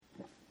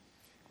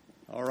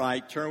All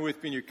right, turn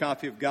with me in your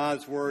copy of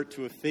God's Word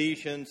to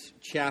Ephesians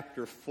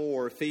chapter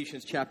 4.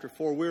 Ephesians chapter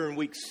 4. We're in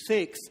week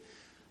 6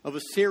 of a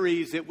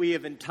series that we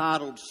have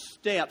entitled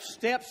Steps.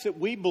 Steps that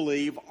we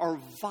believe are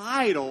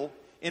vital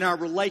in our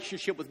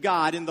relationship with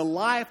God, in the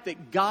life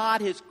that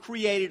God has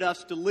created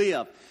us to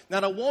live.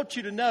 Now, I want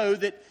you to know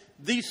that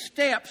these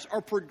steps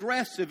are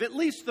progressive. At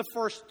least the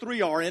first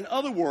three are. In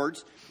other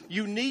words,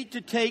 you need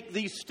to take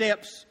these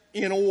steps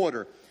in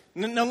order.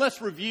 Now,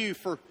 let's review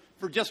for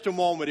just a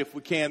moment, if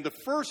we can. The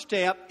first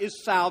step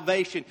is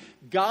salvation.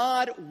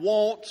 God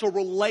wants a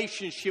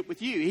relationship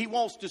with you. He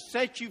wants to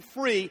set you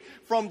free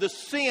from the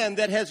sin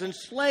that has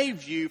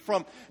enslaved you,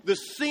 from the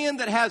sin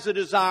that has a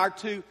desire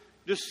to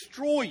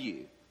destroy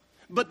you.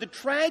 But the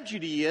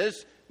tragedy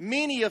is,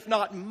 many, if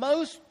not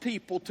most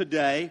people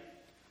today,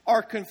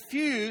 are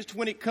confused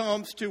when it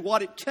comes to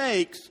what it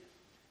takes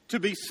to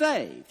be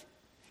saved.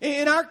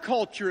 In our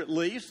culture, at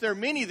least, there are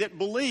many that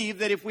believe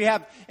that if we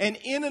have an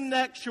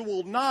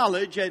intellectual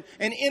knowledge and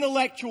an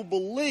intellectual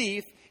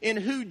belief in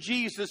who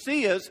Jesus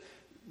is,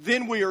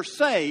 then we are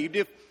saved.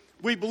 If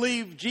we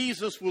believe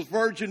Jesus was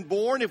virgin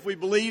born, if we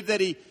believe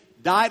that He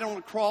died on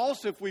the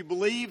cross, if we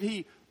believe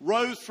He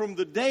rose from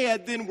the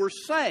dead, then we're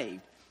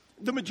saved.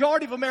 The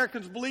majority of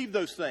Americans believe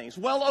those things.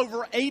 Well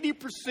over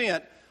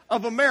 80%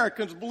 of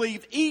Americans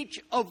believe each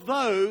of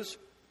those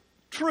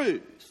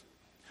truths.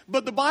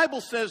 But the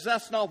Bible says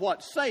that's not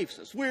what saves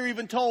us. We're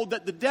even told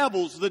that the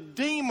devils, the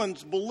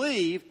demons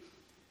believe,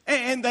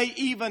 and they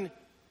even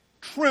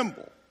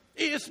tremble.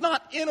 It's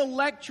not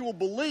intellectual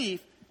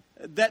belief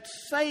that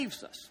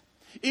saves us.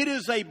 It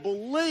is a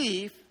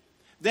belief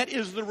that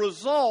is the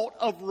result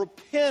of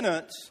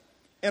repentance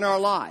in our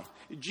life.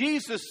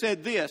 Jesus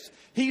said this.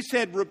 He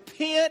said,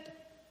 repent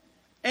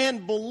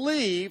and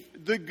believe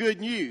the good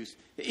news.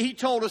 He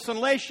told us,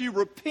 unless you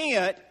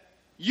repent,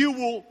 you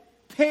will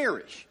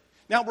perish.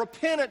 Now,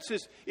 repentance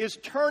is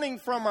turning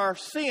from our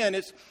sin.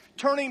 It's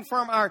turning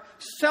from our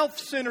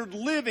self-centered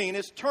living.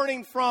 It's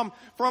turning from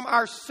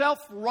our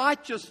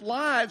self-righteous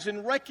lives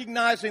and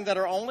recognizing that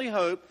our only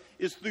hope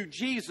is through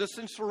Jesus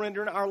and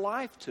surrendering our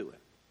life to Him.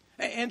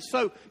 And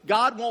so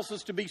God wants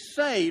us to be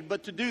saved,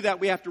 but to do that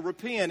we have to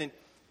repent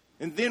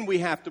and then we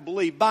have to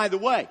believe. By the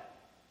way,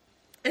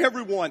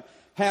 everyone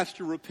has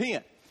to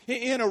repent.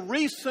 In a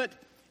recent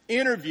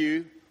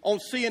interview on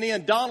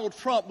CNN, Donald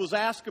Trump was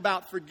asked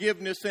about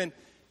forgiveness and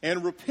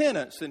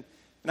repentance. And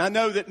I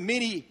know that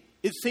many,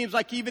 it seems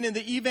like even in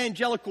the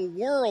evangelical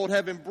world,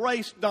 have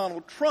embraced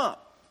Donald Trump.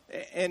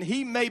 And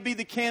he may be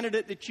the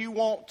candidate that you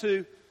want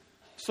to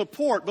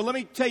support. But let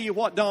me tell you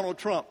what Donald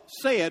Trump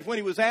said. When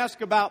he was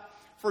asked about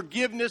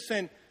forgiveness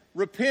and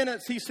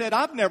repentance, he said,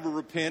 I've never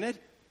repented.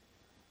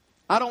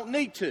 I don't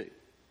need to.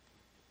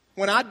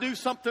 When I do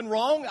something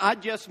wrong, I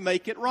just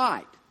make it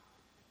right.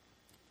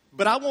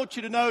 But I want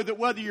you to know that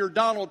whether you're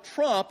Donald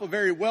Trump, a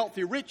very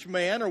wealthy, rich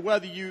man, or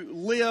whether you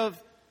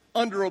live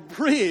under a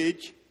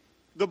bridge,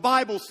 the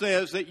Bible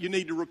says that you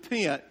need to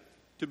repent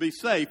to be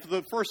saved.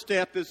 The first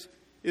step is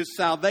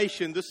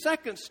salvation. The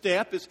second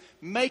step is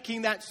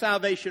making that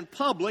salvation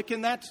public,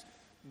 and that's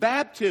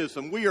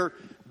baptism. We are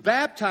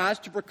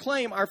baptized to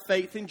proclaim our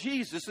faith in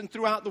Jesus. And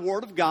throughout the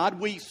Word of God,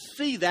 we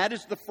see that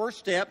as the first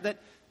step that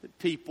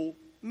people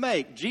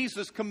make.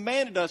 Jesus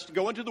commanded us to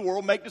go into the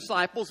world, make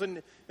disciples,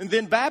 and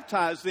then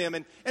baptize them.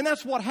 And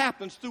that's what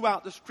happens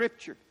throughout the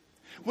Scripture.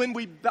 When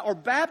we are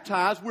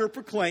baptized, we're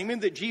proclaiming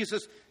that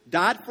Jesus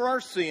died for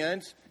our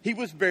sins, He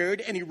was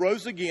buried, and He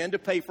rose again to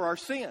pay for our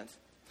sins.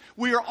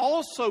 We are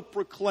also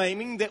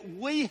proclaiming that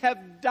we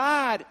have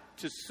died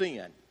to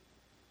sin.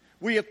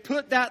 We have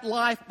put that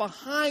life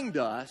behind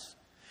us,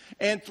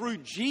 and through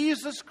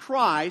Jesus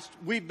Christ,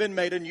 we've been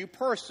made a new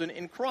person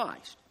in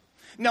Christ.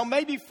 Now,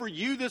 maybe for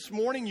you this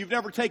morning, you've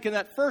never taken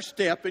that first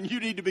step, and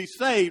you need to be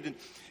saved.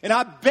 And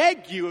I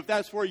beg you, if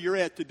that's where you're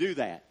at, to do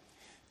that.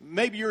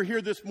 Maybe you're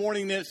here this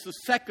morning and it's the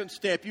second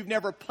step. You've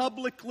never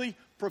publicly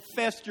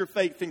professed your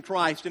faith in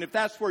Christ. And if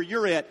that's where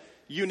you're at,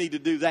 you need to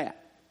do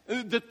that.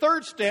 The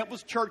third step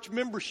was church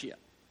membership.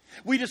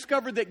 We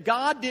discovered that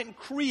God didn't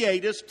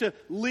create us to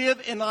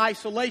live in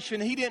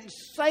isolation. He didn't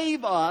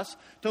save us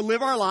to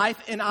live our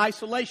life in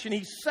isolation.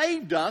 He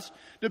saved us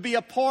to be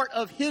a part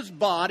of His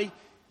body,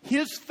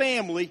 His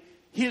family,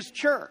 His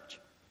church.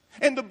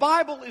 And the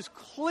Bible is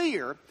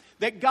clear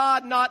that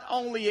God not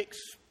only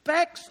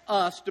expects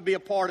us to be a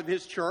part of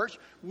His church,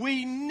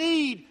 we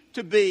need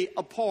to be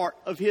a part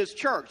of His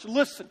church.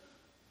 Listen,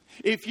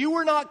 if you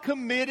were not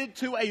committed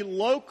to a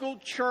local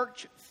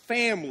church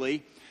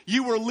family,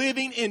 you were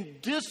living in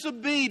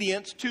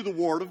disobedience to the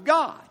Word of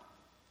God.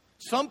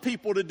 Some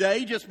people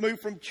today just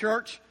move from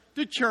church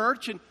to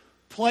church and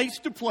place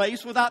to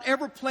place without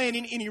ever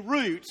planting any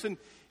roots, and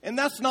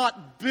that's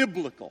not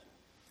biblical.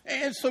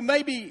 And so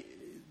maybe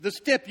the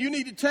step you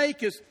need to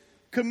take is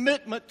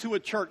commitment to a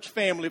church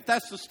family. If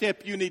that's the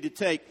step you need to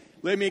take,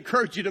 let me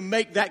encourage you to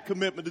make that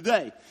commitment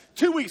today.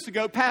 2 weeks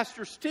ago,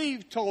 Pastor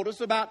Steve told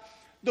us about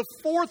the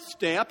fourth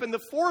step, and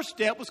the fourth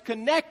step was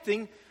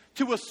connecting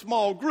to a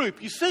small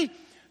group. You see,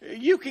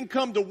 you can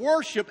come to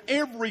worship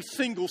every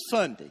single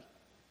Sunday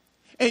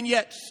and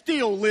yet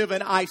still live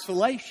in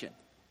isolation.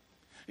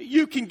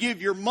 You can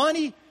give your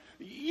money.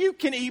 You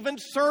can even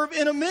serve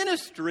in a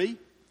ministry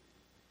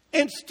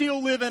and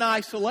still live in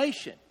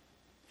isolation.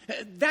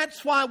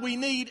 That's why we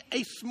need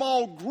a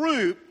small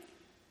group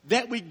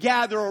that we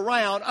gather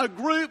around, a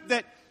group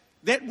that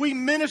we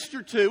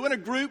minister to, and a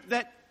group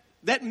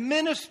that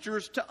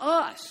ministers to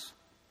us.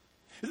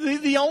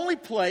 The only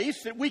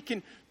place that we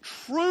can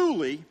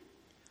truly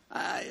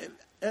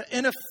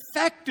and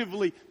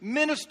effectively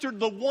minister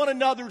to one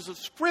another's of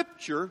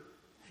Scripture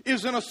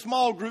is in a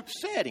small group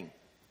setting.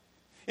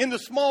 In the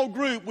small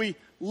group, we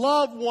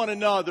love one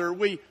another,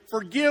 we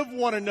forgive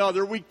one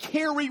another, we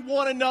carry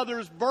one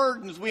another's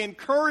burdens, we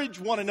encourage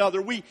one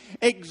another, we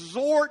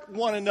exhort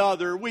one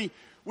another, we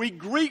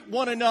greet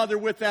one another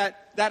with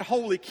that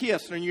holy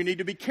kiss. And you need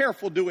to be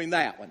careful doing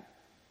that one.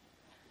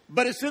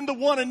 But it's in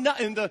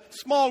the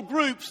small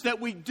groups that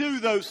we do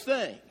those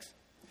things.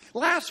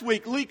 Last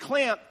week, Lee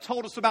Clamp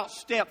told us about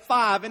step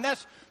 5, and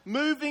that's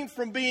moving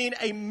from being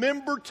a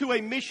member to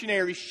a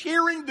missionary,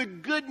 sharing the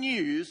good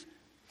news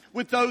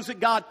with those that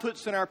God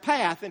puts in our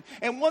path.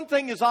 And one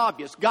thing is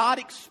obvious. God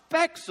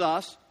expects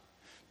us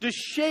to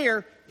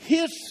share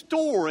His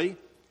story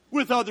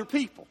with other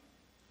people.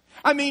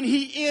 I mean,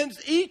 He ends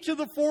each of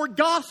the 4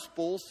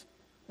 Gospels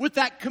with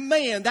that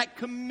command, that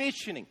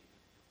commissioning.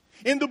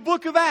 In the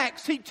book of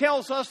Acts, He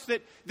tells us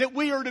that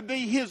we are to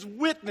be His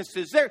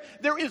witnesses.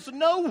 There is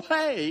no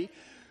way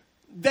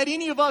that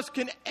any of us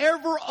can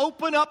ever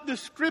open up the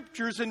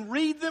Scriptures and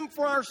read them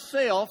for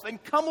ourselves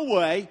and come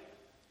away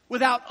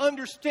without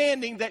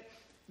understanding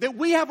that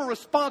we have a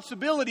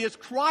responsibility as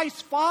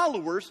Christ's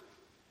followers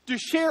to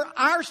share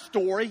our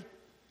story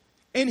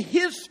and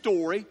His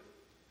story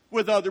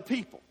with other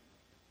people.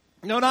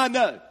 Now, and I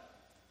know,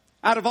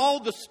 out of all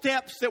the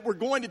steps that we're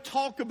going to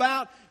talk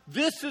about,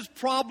 this is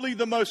probably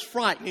the most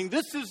frightening.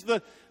 This is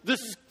the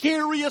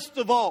scariest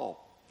of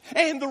all.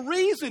 And the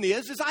reason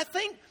is I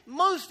think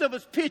most of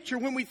us picture,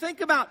 when we think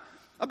about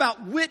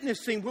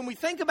witnessing, when we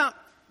think about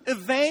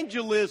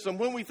evangelism,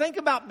 when we think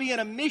about being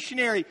a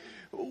missionary,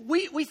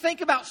 we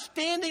think about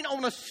standing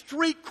on a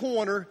street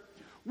corner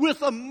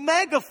with a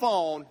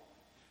megaphone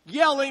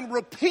yelling,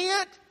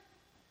 "Repent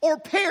or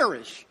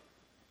perish,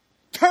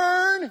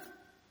 turn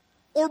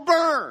or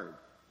burn."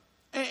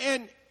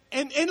 And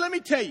let me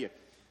tell you,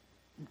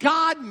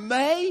 God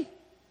may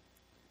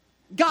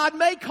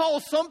call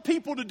some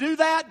people to do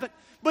that,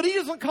 but He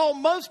doesn't call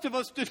most of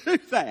us to do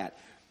that.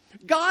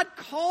 God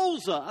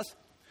calls us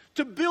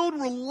to build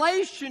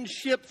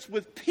relationships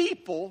with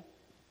people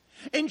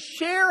and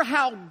share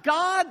how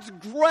God's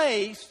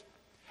grace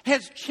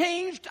has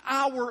changed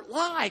our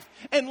life.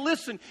 And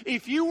listen,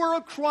 if you are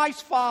a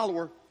Christ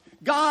follower,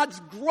 God's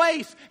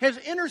grace has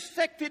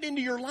intersected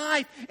into your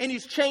life and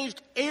He's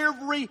changed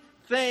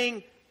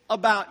everything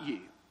about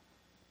you.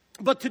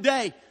 But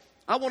today,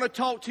 I want to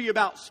talk to you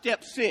about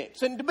step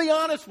 6. And to be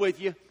honest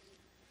with you,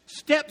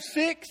 step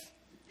 6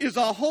 is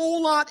a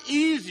whole lot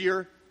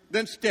easier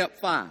than step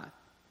 5.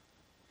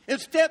 And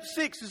step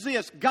 6 is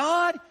this: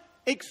 God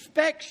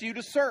expects you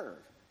to serve.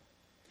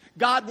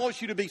 God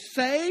wants you to be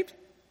saved.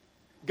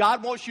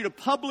 God wants you to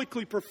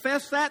publicly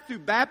profess that through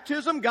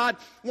baptism. God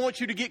wants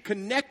you to get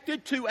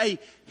connected to a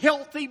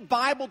healthy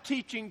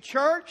Bible-teaching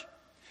church.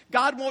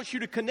 God wants you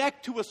to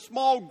connect to a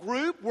small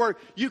group where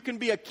you can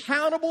be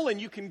accountable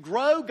and you can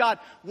grow. God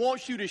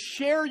wants you to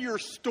share your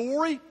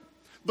story.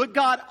 But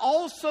God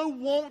also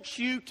wants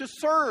you to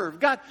serve.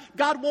 God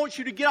wants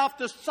you to get off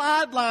the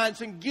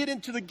sidelines and get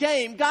into the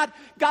game. God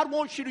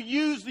wants you to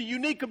use the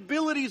unique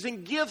abilities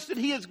and gifts that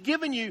He has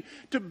given you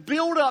to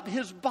build up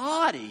His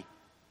body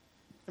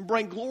and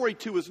bring glory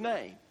to His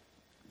name.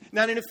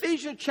 Now, in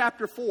Ephesians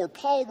chapter 4,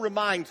 Paul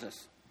reminds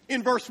us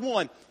in verse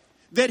 1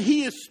 that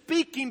he is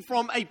speaking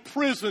from a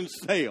prison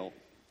cell.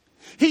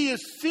 He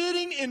is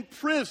sitting in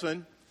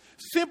prison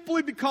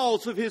simply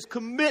because of his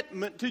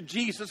commitment to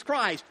Jesus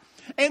Christ.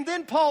 And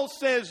then Paul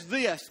says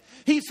this.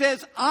 He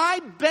says, "I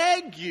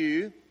beg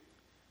you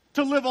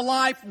to live a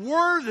life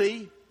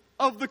worthy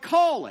of the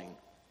calling."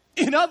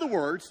 In other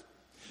words,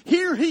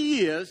 here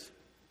he is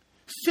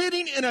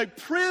sitting in a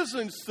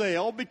prison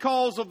cell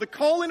because of the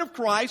calling of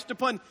Christ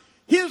upon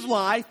his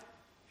life.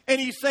 And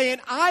he's saying,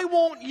 I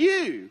want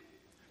you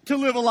to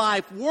live a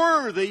life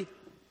worthy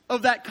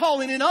of that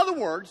calling. In other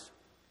words,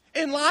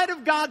 in light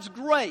of God's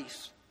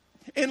grace,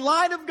 in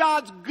light of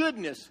God's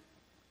goodness,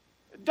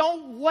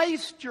 don't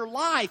waste your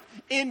life.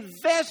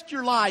 Invest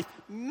your life.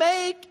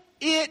 Make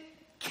it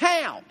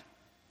count.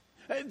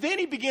 Then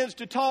he begins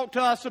to talk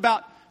to us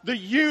about the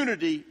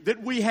unity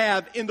that we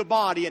have in the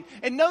body.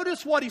 And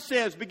notice what he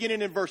says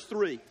beginning in verse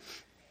 3.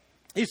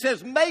 He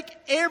says, "Make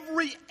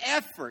every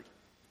effort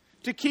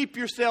to keep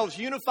yourselves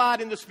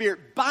unified in the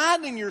Spirit,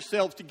 binding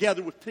yourselves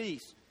together with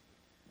peace.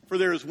 For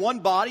there is one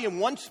body and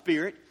one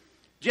Spirit,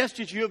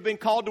 just as you have been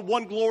called to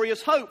one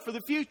glorious hope for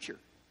the future.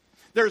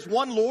 There is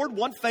one Lord,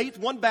 one faith,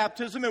 one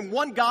baptism, and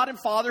one God and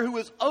Father who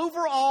is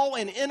over all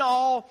and in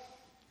all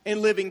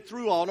and living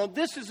through all." Now,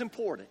 this is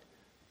important.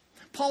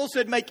 Paul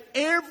said, make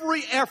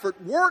every effort,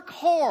 work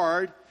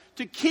hard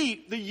to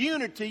keep the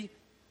unity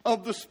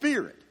of the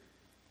Spirit.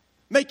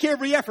 Make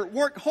every effort.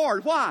 Work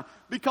hard. Why?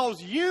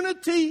 Because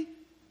unity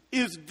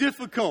is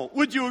difficult.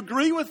 Would you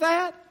agree with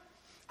that?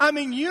 I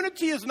mean,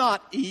 unity is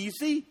not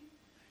easy.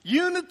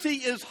 Unity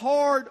is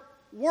hard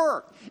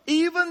work.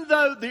 Even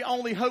though the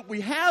only hope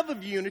we have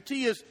of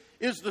unity is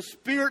the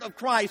Spirit of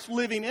Christ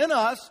living in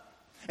us,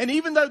 and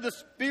even though the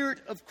Spirit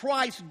of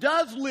Christ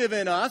does live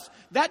in us,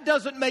 that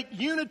doesn't make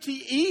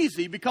unity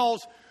easy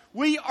because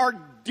we are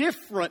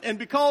different. And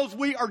because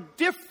we are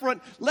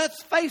different,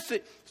 let's face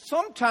it,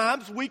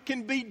 sometimes we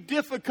can be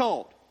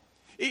difficult.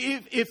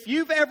 If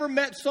you've ever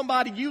met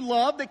somebody you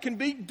love that can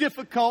be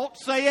difficult,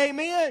 say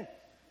amen.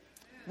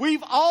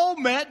 We've all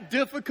met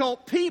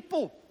difficult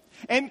people.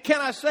 And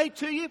can I say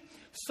to you,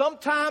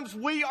 sometimes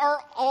we are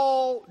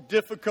all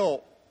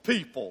difficult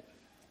people,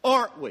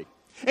 aren't we?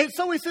 And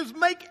so he says,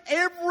 make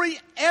every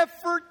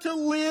effort to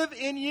live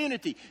in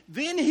unity.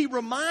 Then he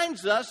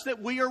reminds us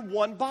that we are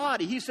one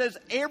body. He says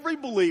every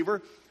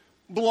believer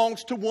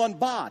belongs to one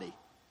body.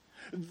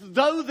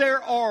 Though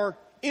there are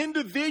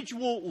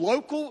individual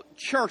local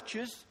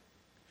churches,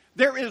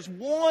 there is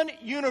one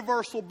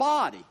universal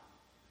body,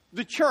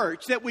 the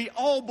church that we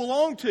all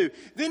belong to.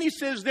 Then he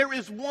says there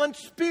is one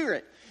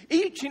Spirit.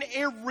 Each and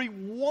every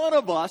one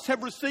of us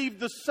have received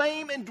the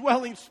same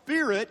indwelling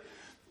Spirit,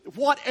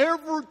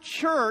 whatever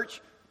church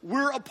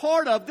we're a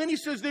part of. Then he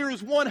says there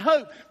is one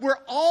hope. We're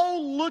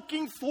all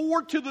looking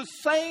forward to the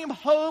same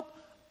hope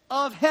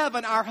of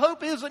heaven. Our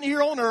hope isn't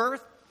here on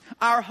earth.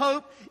 Our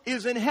hope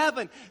is in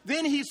heaven.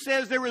 Then he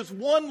says there is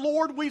one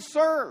Lord we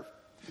serve.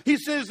 He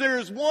says there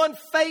is one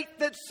faith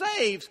that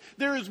saves.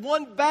 There is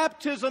one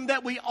baptism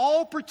that we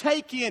all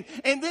partake in.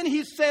 And then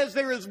he says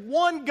there is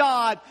one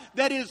God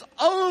that is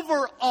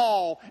over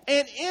all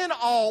and in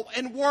all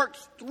and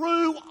works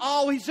through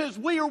all. He says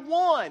we are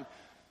one.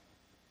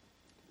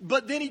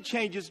 But then he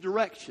changes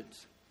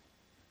directions.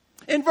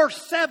 In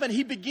verse 7,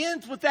 he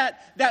begins with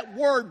that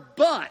word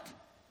but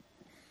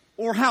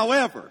or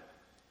however.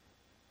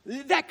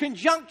 That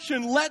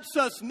conjunction lets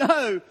us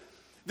know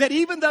that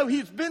even though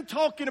he's been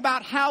talking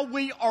about how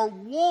we are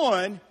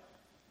one,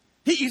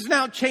 he's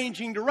now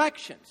changing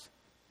directions.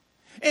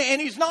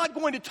 And he's not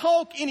going to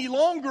talk any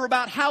longer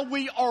about how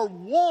we are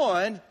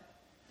one.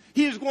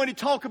 He is going to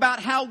talk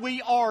about how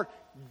we are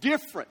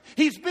different.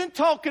 He's been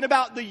talking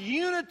about the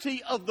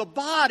unity of the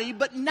body,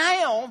 but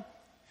now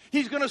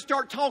he's going to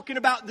start talking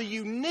about the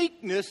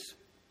uniqueness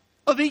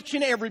of each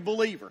and every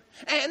believer.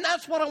 And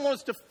that's what I want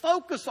us to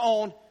focus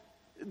on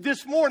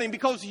this morning,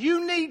 because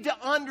you need to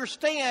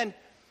understand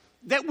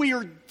that we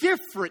are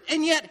different,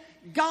 and yet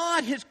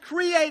God has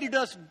created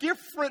us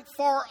different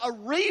for a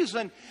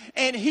reason,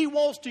 and He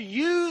wants to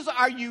use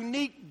our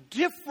unique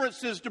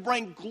differences to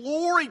bring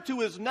glory to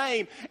His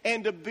name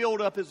and to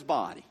build up His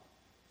body.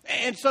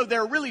 And so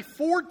there are really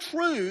four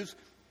truths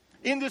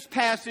in this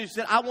passage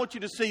that I want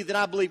you to see that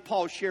I believe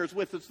Paul shares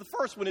with us. The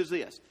first one is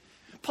this.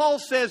 Paul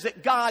says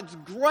that God's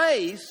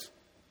grace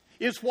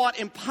is what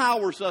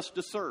empowers us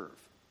to serve.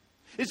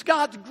 It's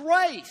God's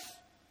grace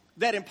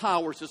that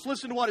empowers us.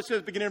 Listen to what it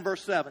says beginning in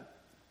verse 7.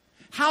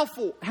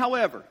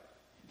 However,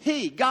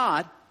 He,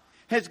 God,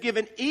 has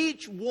given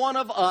each one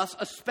of us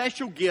a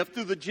special gift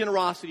through the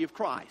generosity of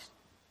Christ.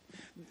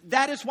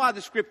 That is why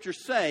the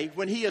Scriptures say,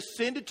 when He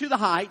ascended to the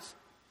heights,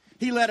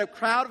 He led a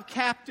crowd of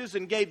captives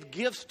and gave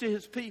gifts to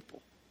His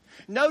people.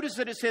 Notice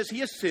that it says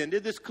He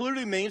ascended. This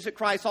clearly means that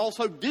Christ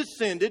also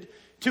descended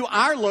to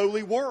our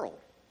lowly world.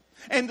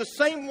 And the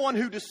same one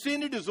who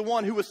descended is the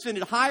one who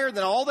ascended higher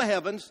than all the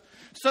heavens,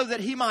 so that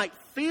He might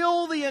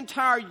fill the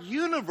entire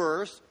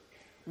universe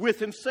with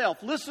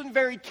Himself. Listen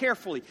very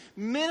carefully.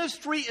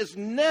 Ministry is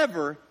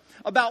never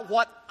about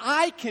what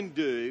I can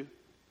do,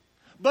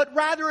 but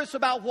rather it's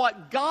about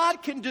what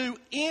God can do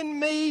in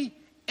me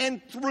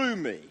and through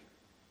me.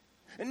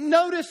 And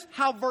notice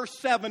how verse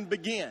 7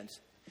 begins.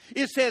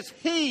 It says,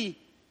 He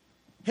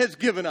has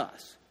given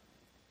us.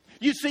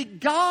 You see,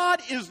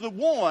 God is the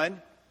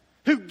one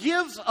who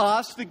gives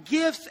us the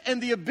gifts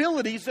and the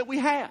abilities that we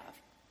have.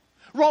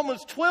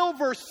 Romans 12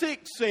 verse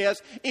 6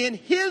 says, in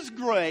His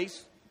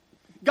grace,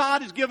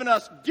 God has given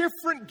us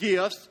different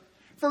gifts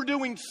for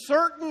doing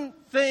certain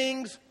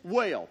things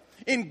well.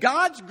 In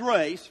God's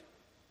grace,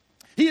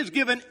 He has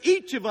given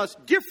each of us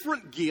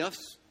different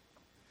gifts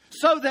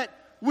so that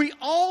we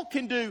all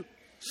can do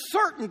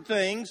certain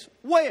things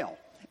well.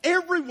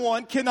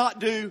 Everyone cannot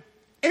do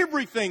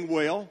everything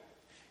well.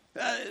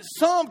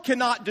 Some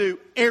cannot do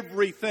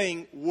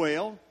everything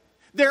well.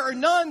 There are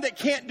none that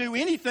can't do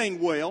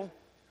anything well.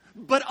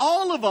 But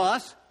all of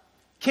us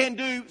can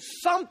do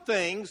some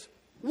things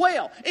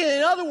well.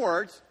 In other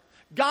words,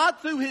 God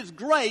through His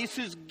grace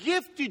has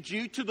gifted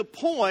you to the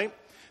point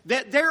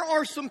that there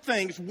are some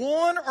things,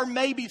 one or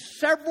maybe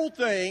several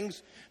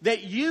things,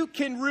 that you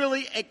can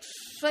really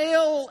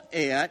excel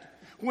at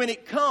when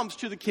it comes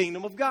to the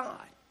kingdom of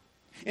God.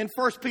 In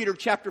 1 Peter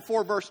chapter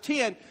 4, verse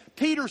 10,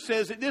 Peter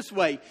says it this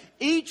way,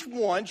 each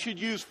one should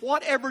use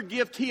whatever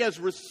gift he has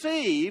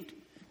received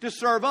to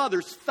serve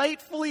others,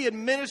 faithfully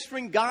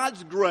administering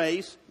God's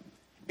grace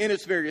in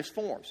its various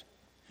forms.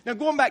 Now,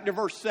 going back to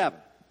verse 7,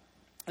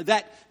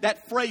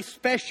 that phrase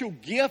special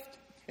gift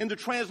in the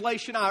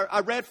translation I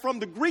read from.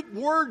 The Greek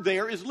word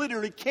there is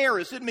literally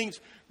charis. It means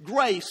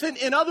grace.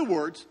 In other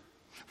words,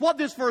 what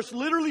this verse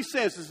literally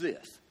says is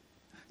this.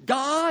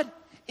 God,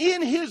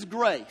 in His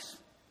grace,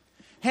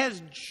 has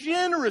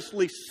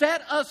generously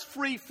set us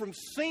free from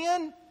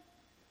sin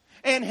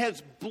and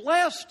has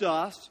blessed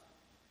us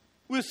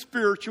with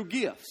spiritual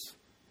gifts.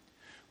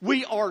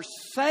 We are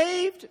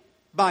saved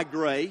by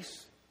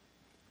grace.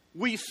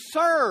 We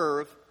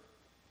serve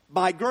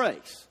by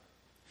grace.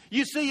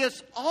 You see,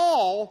 it's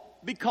all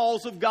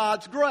because of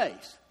God's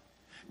grace.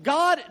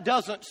 God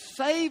doesn't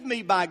save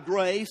me by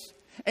grace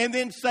and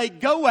then say,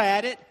 go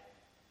at it,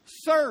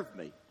 serve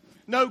me.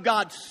 No,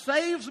 God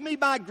saves me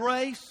by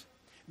grace.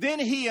 Then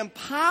He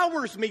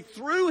empowers me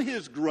through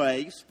His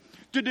grace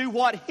to do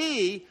what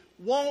He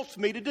wants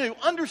me to do.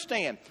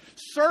 Understand,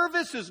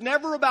 service is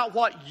never about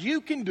what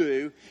you can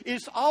do.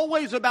 It's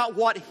always about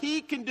what He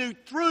can do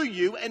through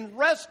you. And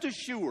rest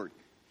assured,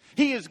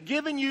 He has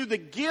given you the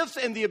gifts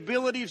and the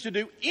abilities to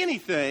do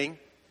anything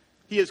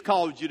He has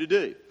called you to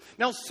do.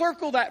 Now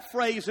circle that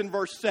phrase in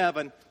verse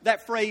 7,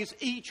 that phrase,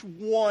 each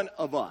one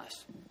of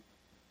us.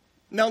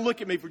 Now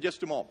look at me for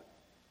just a moment.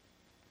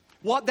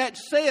 What that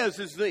says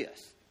is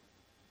this.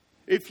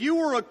 If you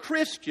are a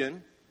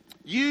Christian,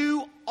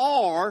 you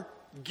are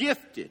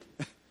gifted.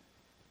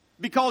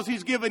 Because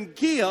He's given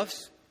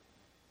gifts,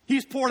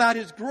 He's poured out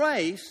His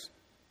grace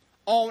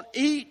on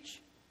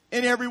each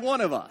and every one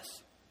of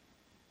us.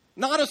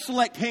 Not a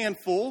select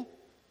handful,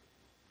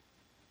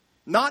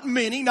 not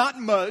many, not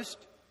most,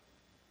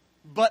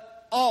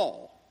 but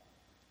all.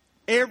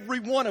 Every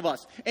one of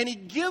us. And He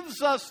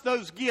gives us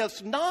those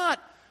gifts not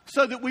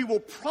so that we will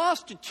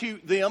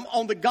prostitute them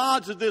on the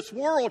gods of this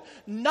world,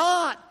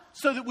 not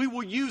so that we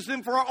will use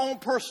them for our own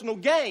personal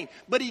gain,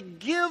 but He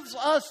gives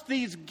us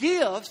these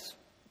gifts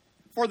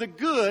for the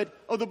good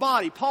of the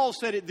body. Paul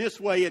said it this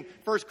way in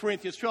 1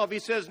 Corinthians 12. He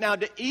says, now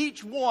to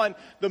each one,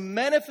 the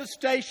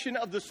manifestation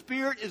of the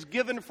Spirit is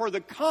given for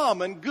the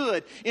common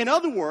good. In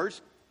other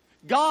words,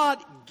 God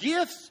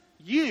gifts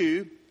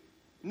you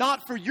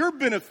not for your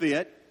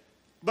benefit,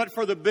 but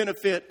for the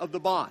benefit of the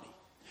body.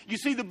 You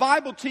see, the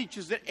Bible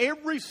teaches that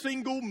every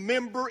single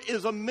member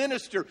is a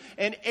minister,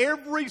 and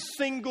every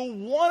single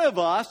one of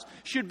us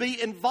should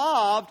be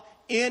involved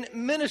in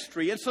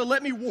ministry. And so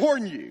let me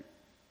warn you,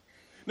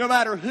 no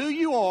matter who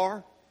you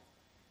are,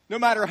 no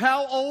matter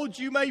how old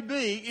you may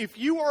be, if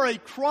you are a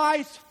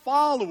Christ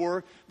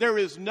follower, there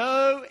is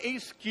no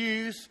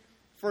excuse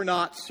for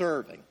not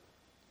serving.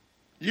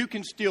 You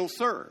can still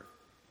serve.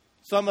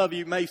 Some of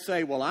you may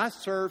say, well, I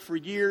served for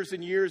years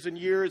and years and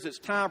years. It's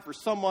time for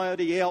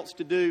somebody else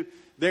to do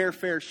their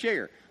fair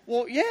share.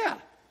 Well, yeah,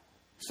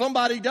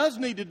 somebody does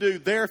need to do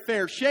their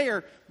fair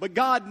share, but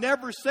God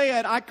never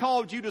said, I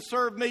called you to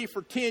serve me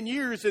for 10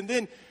 years and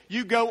then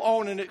you go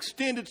on an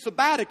extended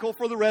sabbatical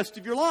for the rest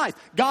of your life.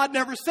 God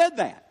never said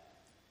that.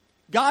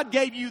 God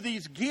gave you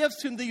these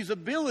gifts and these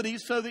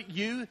abilities so that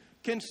you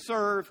can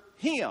serve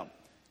Him.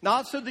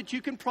 Not so that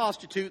you can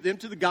prostitute them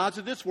to the gods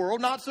of this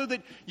world. Not so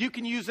that you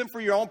can use them for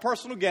your own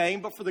personal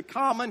gain, but for the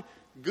common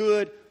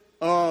good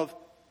of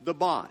the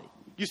body.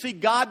 You see,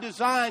 God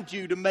designed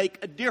you to make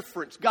a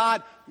difference.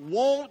 God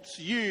wants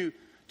you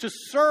to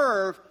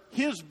serve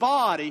His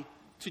body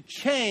to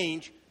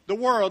change the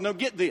world. Now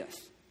get this.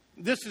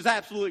 This is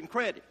absolutely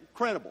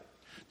incredible.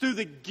 Through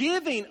the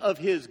giving of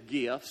His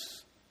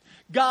gifts,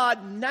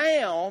 God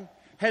now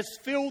has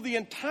filled the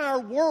entire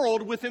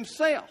world with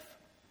Himself.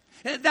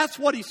 And that's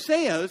what He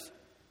says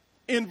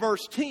in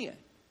verse 10.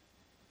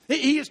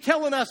 He is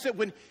telling us that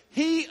when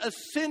He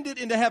ascended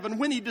into heaven,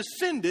 when He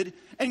descended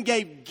and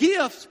gave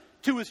gifts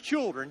to His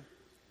children,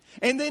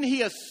 and then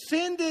He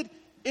ascended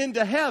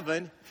into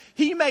heaven,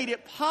 He made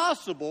it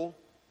possible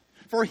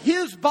for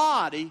His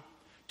body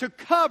to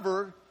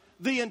cover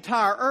the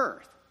entire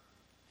earth.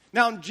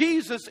 Now,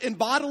 Jesus in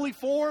bodily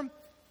form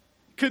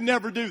could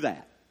never do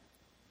that.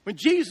 When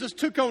Jesus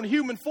took on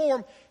human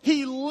form,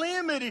 He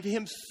limited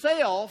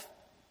Himself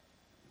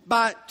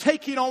by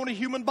taking on a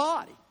human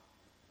body.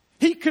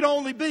 He could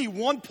only be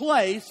one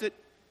place at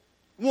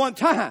one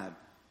time.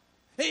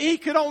 He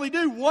could only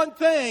do one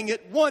thing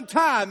at one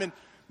time. And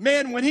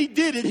man, when He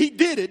did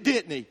it,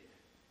 didn't He?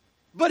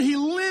 But He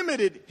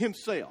limited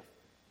Himself.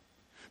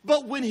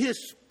 But when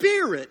His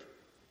Spirit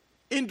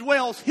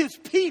indwells His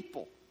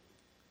people,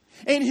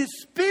 and His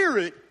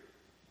Spirit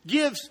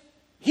gives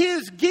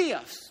His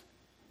gifts,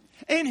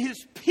 and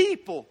His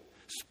people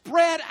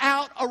spread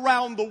out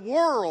around the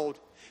world,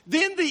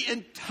 then the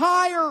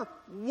entire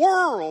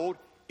world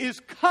is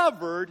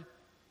covered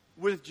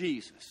with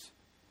Jesus.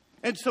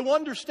 And so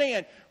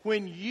understand,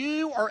 when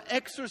you are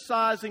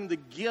exercising the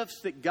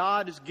gifts that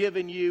God has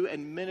given you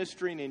and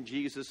ministering in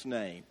Jesus'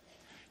 name,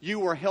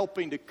 you are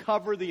helping to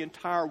cover the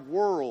entire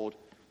world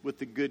with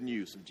the good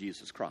news of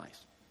Jesus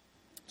Christ.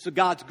 So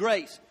God's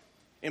grace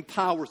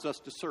empowers us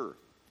to serve.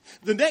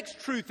 The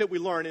next truth that we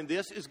learn in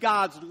this is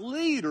God's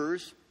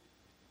leaders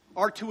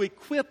are to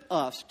equip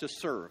us to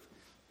serve.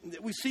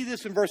 We see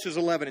this in verses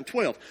 11 and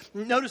 12.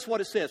 Notice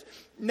what it says.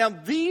 Now,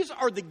 these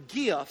are the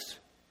gifts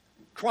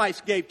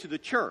Christ gave to the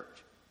church.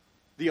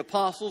 the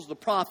apostles, the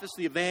prophets,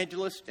 the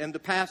evangelists, and the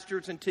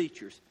pastors and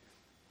teachers.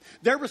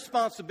 Their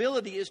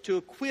responsibility is to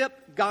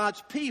equip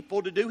God's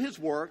people to do His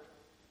work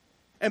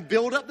and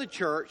build up the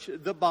church,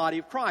 the body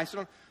of Christ.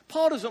 And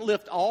Paul doesn't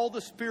lift all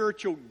the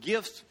spiritual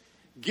gifts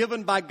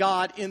given by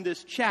God in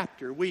this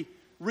chapter. We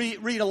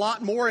read a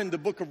lot more in the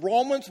book of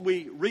Romans.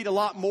 We read a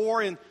lot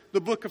more in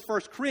the book of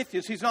 1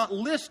 Corinthians. He's not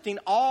listing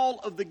all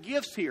of the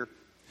gifts here.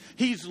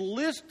 He's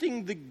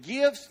listing the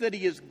gifts that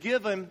He has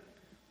given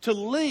to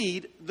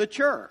lead the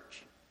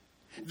church.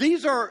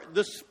 These are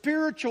the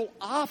spiritual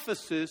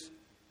offices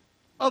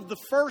of the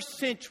first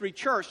century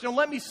church. Now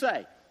let me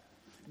say,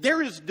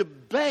 there is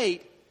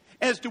debate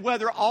as to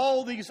whether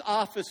all these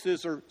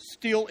offices are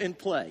still in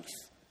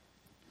place.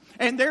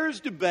 And there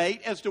is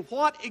debate as to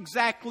what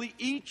exactly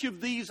each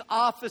of these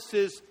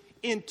offices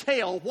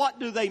entail. What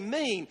do they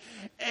mean?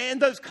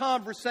 And those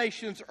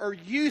conversations are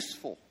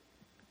useful.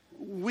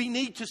 We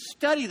need to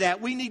study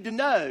that. We need to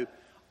know,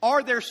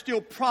 are there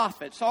still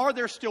prophets? Are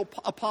there still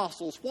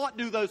apostles? What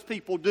do those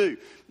people do?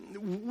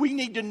 We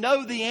need to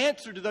know the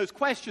answer to those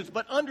questions,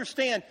 but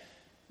understand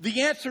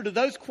the answer to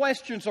those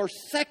questions are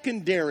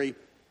secondary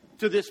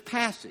to this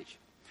passage.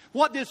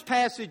 What this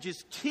passage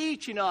is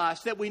teaching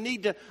us that we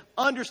need to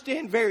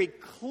understand very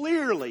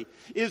clearly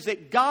is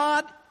that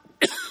God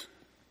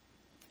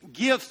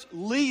gives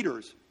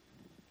leaders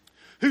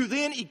who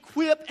then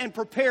equip and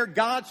prepare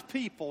God's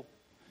people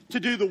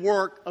to do the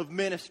work of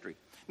ministry.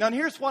 Now,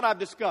 here's what I've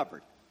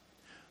discovered.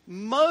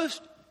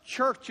 Most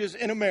churches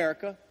in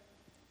America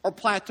are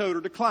plateaued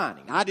or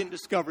declining. I didn't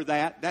discover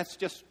that. That's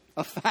just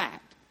a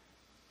fact.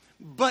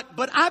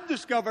 But I've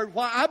discovered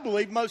why I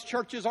believe most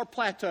churches are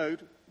plateaued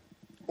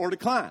or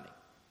declining.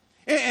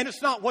 And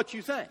it's not what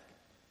you think.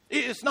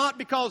 It's not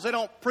because they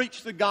don't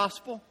preach the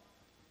gospel.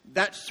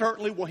 That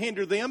certainly will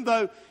hinder them,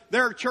 though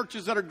there are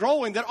churches that are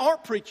growing that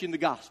aren't preaching the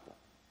gospel.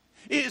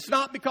 It's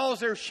not because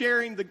they're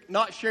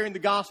not sharing the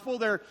gospel.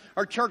 There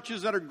are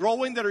churches that are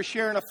growing that are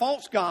sharing a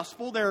false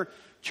gospel. There are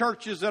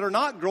churches that are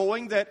not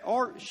growing that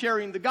are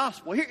sharing the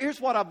gospel.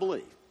 Here's what I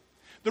believe.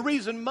 The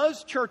reason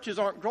most churches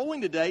aren't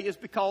growing today is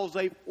because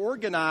they've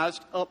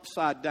organized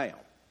upside down.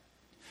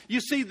 You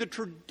see, the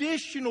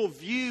traditional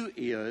view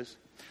is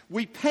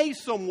we pay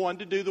someone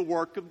to do the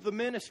work of the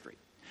ministry.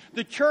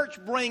 The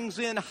church brings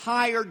in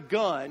hired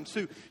guns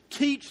who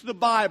teach the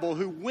Bible,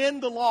 who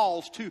win the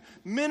laws, to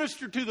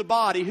minister to the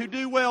body, who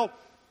do, well,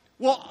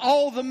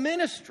 all the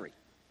ministry.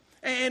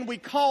 And we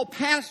call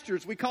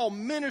pastors, we call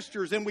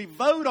ministers, and we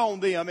vote on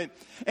them,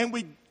 and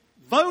we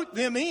vote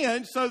them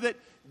in so that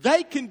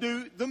they can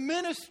do the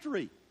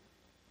ministry.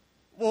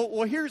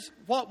 Well, here's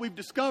what we've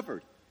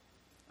discovered.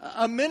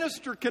 A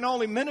minister can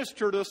only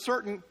minister to a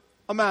certain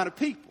amount of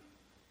people.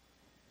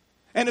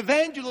 An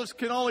evangelist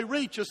can only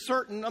reach a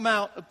certain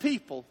amount of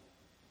people.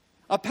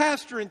 A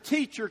pastor and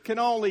teacher can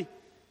only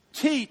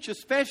teach,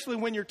 especially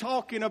when you're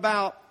talking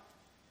about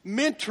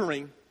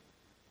mentoring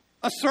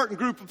a certain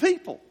group of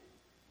people.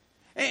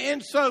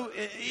 And so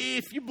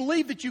if you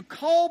believe that you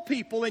call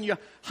people and you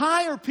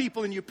hire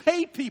people and you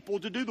pay people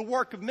to do the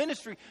work of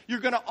ministry, you're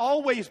going to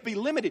always be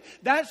limited.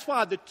 That's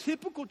why the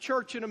typical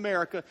church in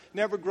America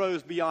never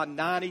grows beyond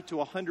 90 to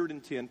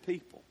 110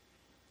 people.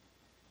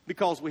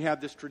 Because we have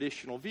this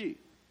traditional view.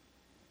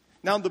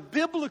 Now, the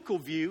biblical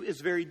view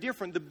is very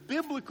different. The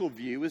biblical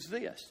view is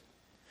this.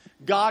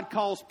 God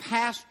calls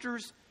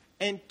pastors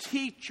and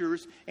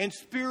teachers and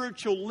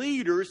spiritual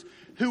leaders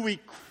who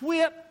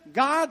equip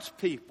God's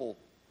people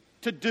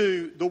to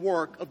do the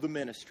work of the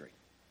ministry.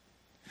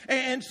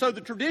 And so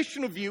the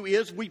traditional view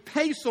is we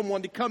pay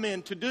someone to come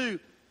in to do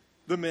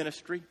the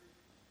ministry.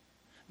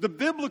 The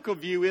biblical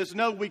view is,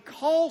 no, we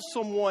call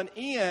someone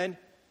in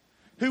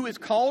who is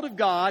called of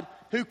God,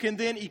 who can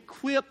then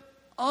equip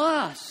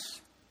us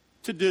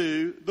to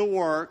do the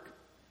work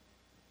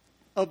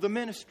of the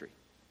ministry.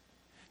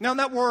 Now,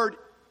 that word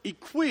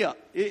equip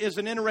is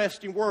an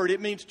interesting word.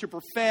 It means to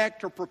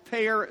perfect or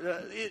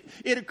prepare.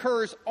 It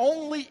occurs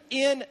only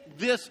in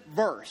this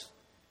verse.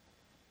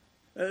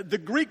 The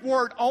Greek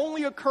word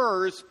only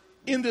occurs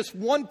in this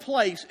one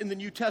place in the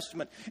New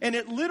Testament. And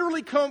it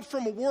literally comes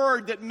from a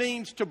word that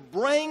means to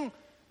bring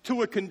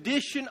to a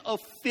condition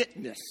of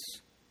fitness.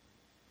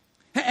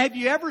 Have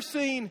you ever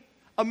seen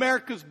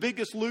America's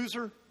Biggest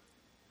Loser?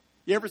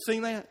 You ever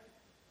seen that?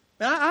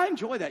 I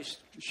enjoy that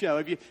show.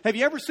 Have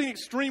you ever seen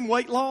Extreme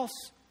Weight Loss?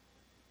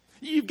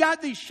 You've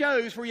got these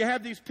shows where you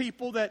have these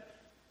people that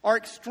are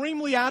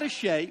extremely out of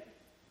shape,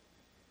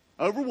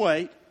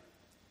 overweight,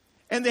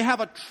 and they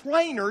have a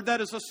trainer that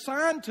is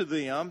assigned to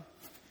them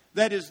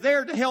that is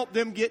there to help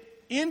them get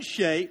in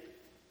shape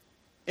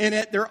and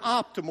at their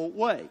optimal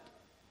weight.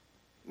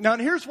 Now,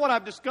 here's what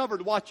I've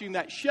discovered watching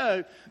that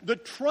show. The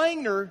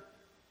trainer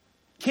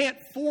can't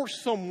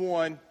force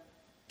someone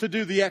to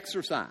do the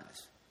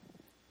exercise.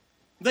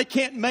 They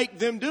can't make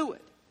them do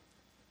it.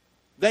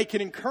 They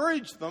can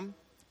encourage them.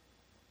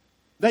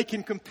 They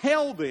can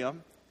compel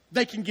them.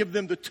 They can give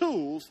them the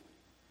tools,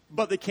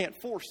 but they can't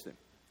force them.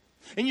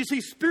 And you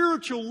see,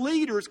 spiritual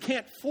leaders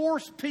can't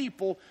force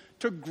people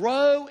to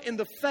grow in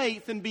the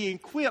faith and be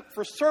equipped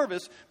for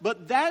service,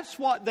 but that's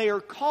what they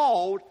are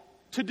called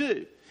to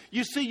do.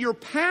 You see, your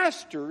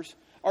pastors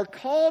are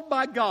called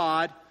by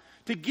God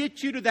to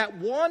get you to that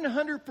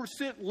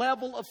 100%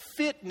 level of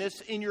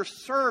fitness in your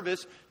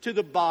service to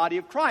the body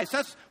of Christ.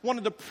 That's one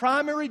of the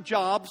primary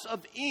jobs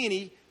of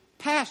any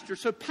pastor.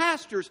 So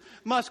pastors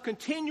must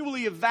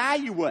continually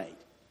evaluate,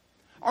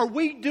 are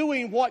we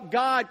doing what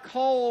God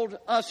called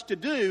us to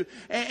do?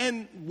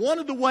 And one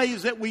of the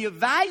ways that we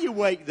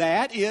evaluate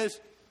that is,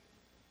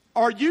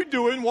 are you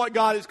doing what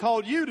God has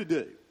called you to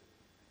do?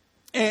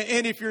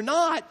 And if you're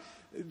not,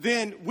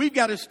 then we've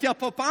got to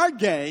step up our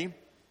game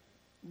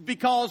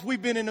because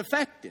we've been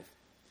ineffective.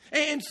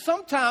 And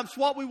sometimes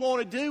what we want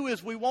to do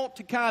is we want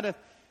to kind of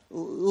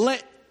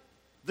let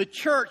the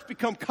church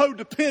become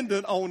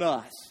codependent on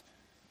us.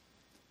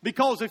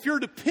 Because if you're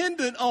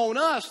dependent on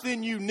us,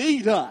 then you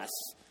need us.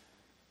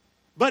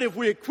 But if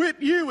we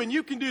equip you and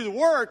you can do the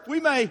work, we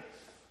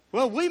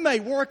may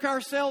work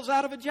ourselves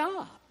out of a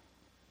job.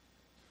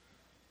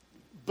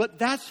 But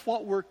that's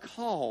what we're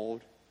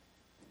called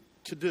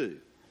to do.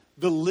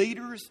 The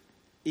leaders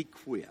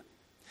equip.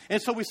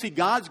 And so we see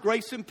God's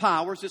grace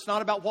empowers. It's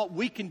not about what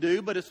we can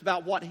do, but it's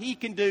about what He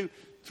can do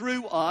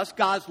through us.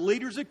 God's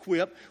leaders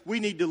equip. We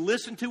need to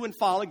listen to and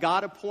follow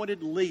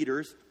God-appointed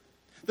leaders.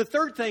 The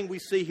third thing we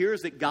see here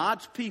is that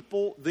God's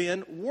people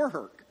then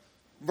work.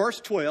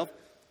 Verse 12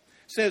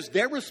 says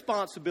their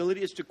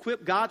responsibility is to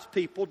equip God's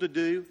people to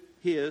do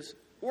His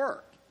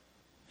work.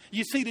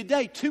 You see,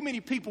 today, too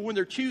many people, when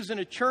they're choosing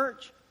a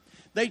church,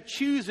 they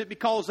choose it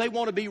because they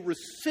want to be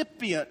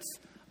recipients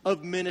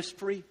of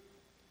ministry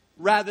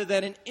rather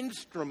than an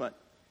instrument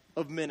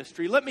of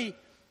ministry. Let me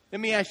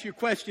ask you a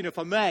question, if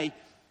I may.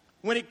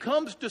 When it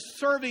comes to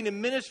serving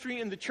and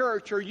ministry in the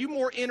church, are you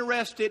more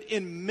interested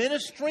in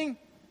ministering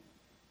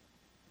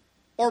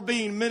or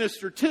being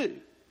ministered to?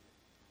 And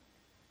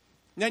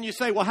then you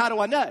say, well, how do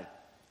I know?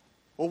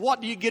 Well,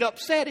 what do you get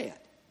upset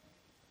at?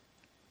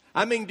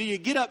 I mean, do you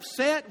get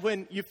upset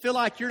when you feel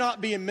like you're not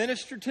being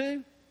ministered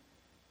to?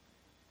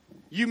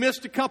 You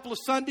missed a couple of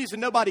Sundays and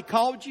nobody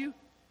called you?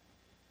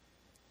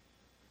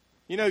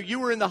 You know, you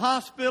were in the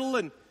hospital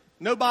and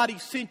nobody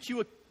sent you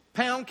a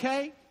pound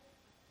cake?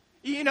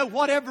 You know,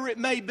 whatever it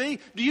may be.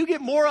 Do you get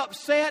more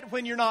upset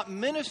when you're not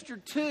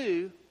ministered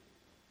to?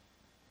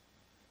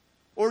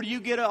 Or do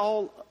you get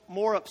all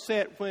more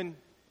upset when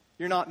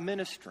you're not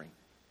ministering?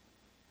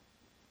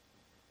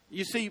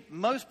 You see,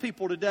 most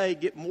people today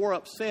get more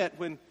upset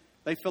when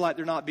they feel like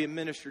they're not being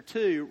ministered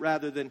to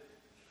rather than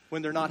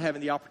when they're not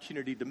having the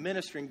opportunity to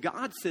minister. And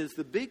God says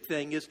the big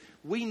thing is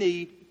we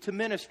need to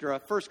minister. A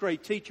first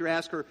grade teacher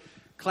asked her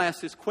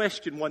class this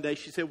question one day.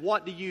 She said,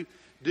 what do you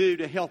do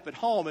to help at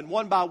home? And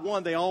one by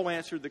one, they all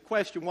answered the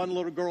question. One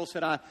little girl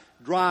said, I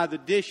dry the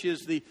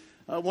dishes.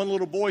 One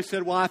little boy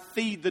said, well, I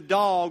feed the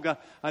dog.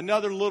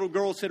 Another little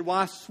girl said, well,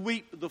 I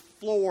sweep the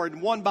floor.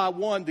 And one by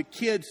one, the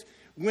kids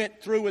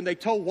went through and they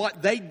told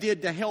what they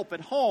did to help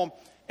at home.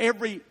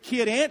 Every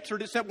kid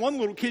answered except one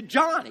little kid,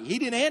 Johnny. He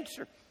didn't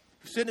answer.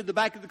 He was sitting at the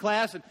back of the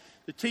class, and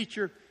the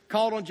teacher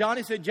called on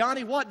Johnny and said,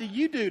 Johnny, what do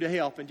you do to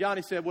help? And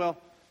Johnny said, well,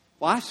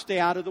 I stay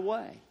out of the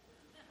way.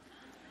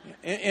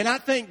 And I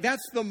think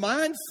that's the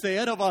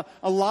mindset of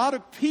a lot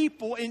of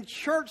people in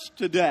church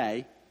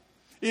today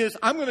is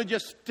I'm going to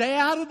just stay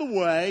out of the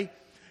way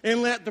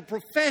and let the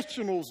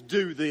professionals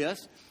do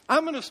this.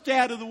 I'm going to stay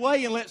out of the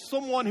way and let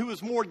someone who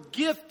is more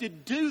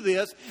gifted do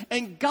this.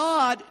 And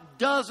God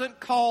doesn't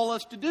call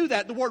us to do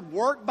that. The word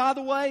work, by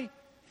the way,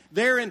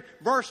 there in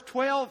verse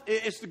 12,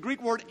 it's the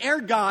Greek word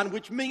ergon,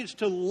 which means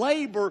to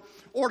labor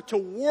or to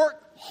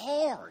work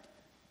hard.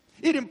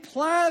 It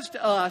implies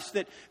to us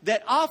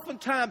that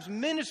oftentimes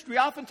ministry,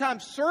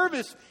 oftentimes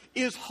service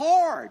is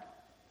hard.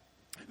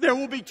 There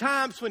will be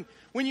times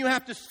when you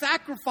have to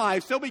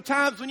sacrifice. There'll be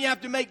times when you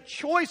have to make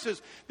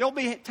choices. There'll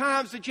be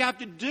times that you have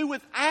to do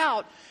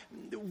without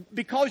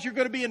because you're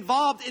going to be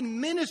involved in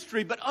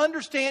ministry. But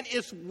understand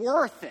it's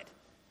worth it.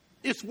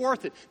 It's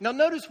worth it. Now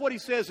notice what he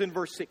says in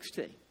verse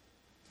 16.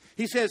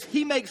 He says,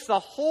 He makes the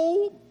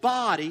whole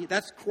body,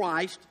 that's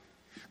Christ.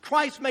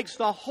 Christ makes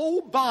the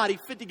whole body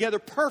fit together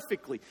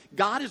perfectly.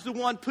 God is the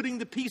one putting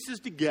the pieces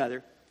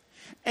together.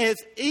 As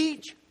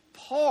each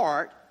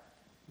part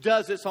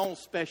does its own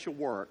special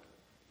work,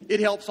 it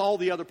helps all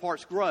the other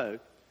parts grow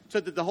so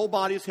that the whole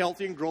body is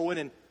healthy and growing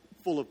and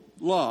full of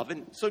love.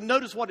 And so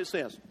notice what it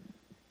says.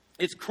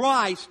 It's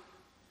Christ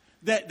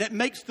that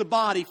makes the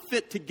body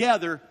fit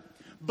together,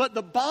 but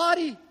the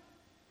body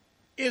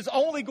is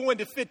only going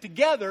to fit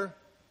together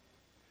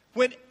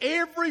when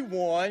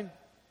everyone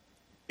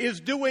is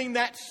doing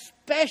that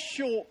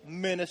special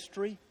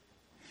ministry.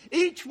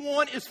 Each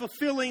one is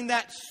fulfilling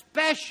that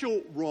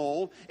special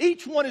role.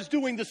 Each one is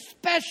doing the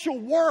special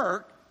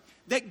work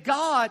that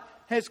God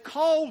has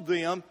called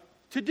them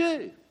to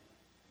do.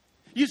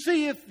 You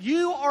see, if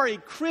you are a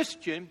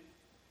Christian,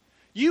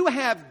 you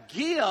have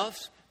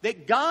gifts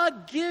that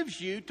God gives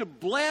you to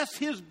bless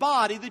His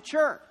body, the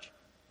church.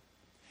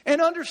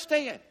 And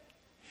understand,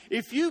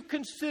 if you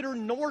consider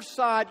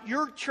Northside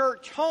your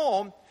church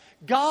home,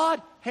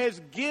 God has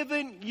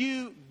given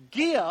you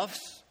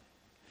gifts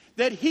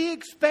that He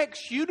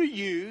expects you to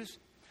use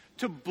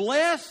to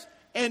bless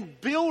and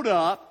build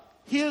up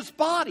His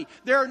body.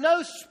 There are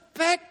no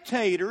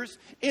spectators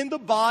in the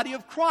body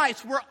of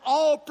Christ. We're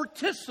all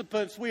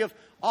participants. We have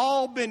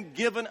all been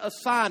given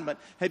assignment.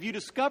 Have you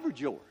discovered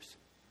yours?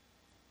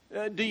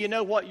 Do you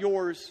know what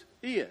yours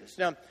is?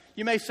 Now,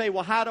 you may say,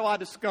 well, how do I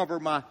discover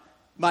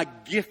my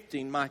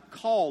gifting, my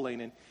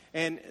calling?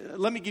 And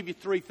let me give you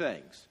 3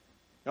 things.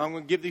 Now, I'm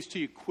going to give these to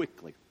you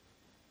quickly.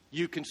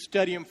 You can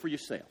study them for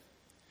yourself.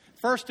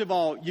 First of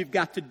all, you've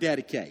got to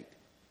dedicate.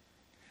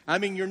 I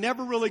mean, you're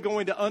never really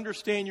going to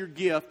understand your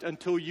gift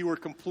until you are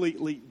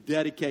completely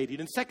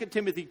dedicated. In 2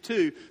 Timothy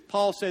 2,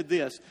 Paul said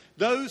this,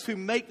 those who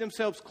make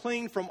themselves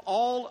clean from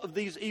all of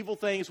these evil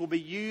things will be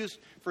used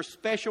for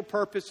special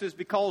purposes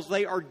because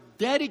they are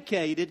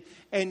dedicated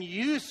and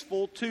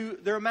useful to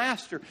their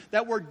master.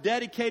 That word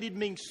dedicated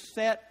means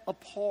set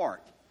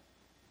apart.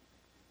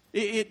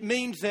 It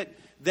means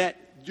that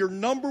your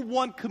number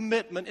one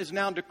commitment is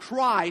now to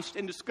Christ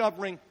and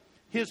discovering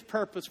His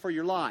purpose for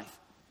your life.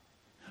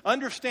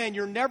 Understand,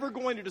 you're never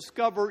going to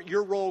discover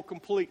your role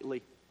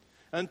completely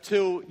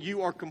until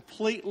you are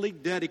completely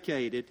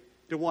dedicated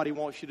to what He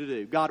wants you to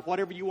do. God,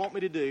 whatever you want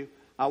me to do,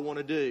 I want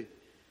to do.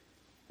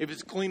 If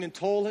it's cleaning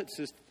toilets,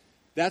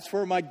 that's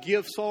where my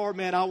gifts are,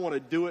 man, I want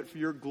to do it for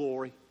your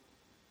glory.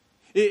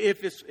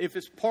 If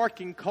it's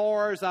parking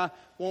cars, I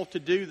want to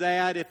do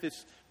that. If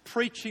it's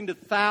preaching to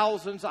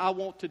thousands, I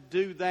want to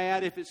do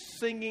that. If it's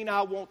singing,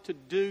 I want to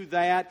do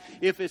that.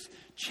 If it's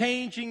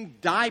changing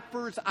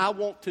diapers, I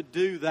want to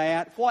do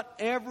that.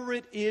 Whatever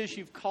it is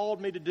you've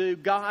called me to do,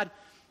 God,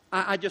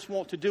 I just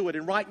want to do it.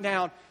 And right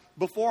now,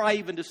 before I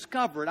even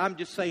discover it, I'm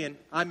just saying,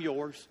 I'm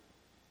yours.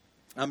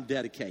 I'm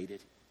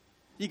dedicated.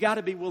 You got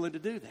to be willing to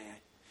do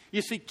that.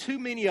 You see, too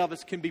many of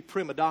us can be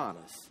prima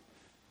donnas.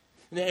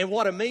 And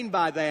what I mean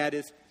by that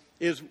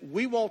is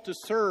we want to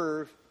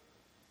serve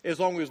as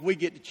long as we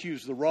get to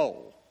choose the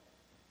role.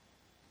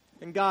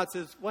 And God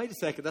says, wait a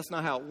second, that's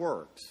not how it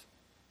works.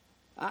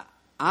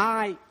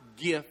 I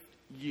gift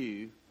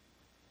you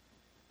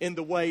in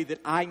the way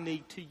that I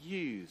need to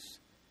use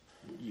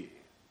you.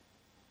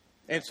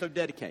 And so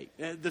dedicate.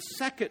 The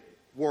second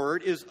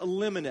word is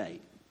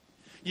eliminate.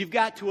 You've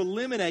got to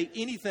eliminate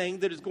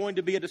anything that is going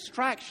to be a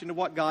distraction to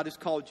what God has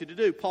called you to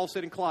do. Paul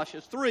said in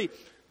Colossians 3,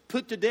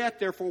 put to death,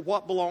 therefore,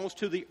 what belongs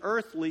to the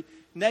earthly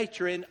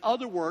nature. In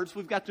other words,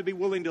 we've got to be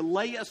willing to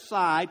lay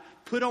aside,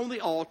 put on the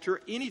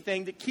altar,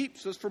 anything that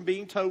keeps us from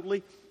being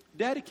totally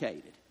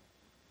dedicated.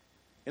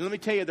 And let me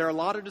tell you, there are a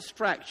lot of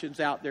distractions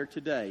out there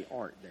today,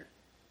 aren't there?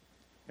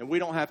 And we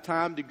don't have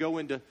time to go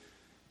into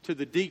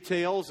the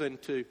details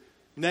and to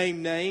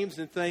name names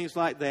and things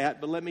like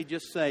that. But let me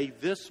just say,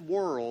 this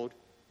world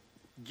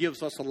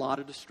gives us a lot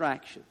of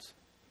distractions.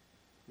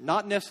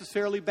 Not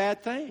necessarily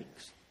bad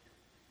things.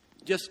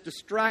 Just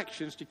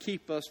distractions to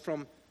keep us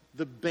from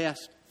the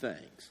best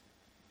things.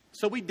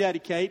 So we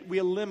dedicate, we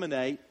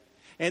eliminate,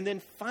 and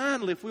then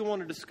finally, if we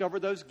want to discover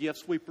those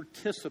gifts, we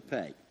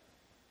participate.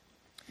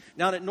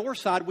 Now at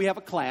Northside, we have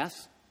a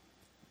class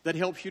that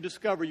helps you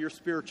discover your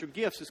spiritual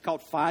gifts. It's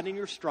called Finding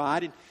Your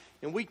Stride,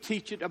 and we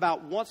teach it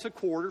about once a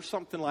quarter,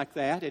 something like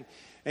that.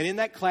 And in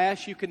that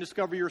class, you can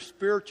discover your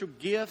spiritual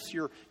gifts,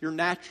 your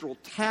natural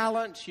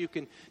talents. You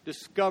can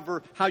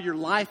discover how your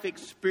life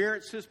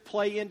experiences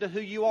play into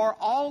who you are.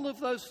 All of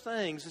those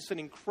things. It's an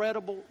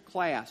incredible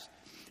class.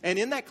 And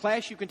in that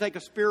class, you can take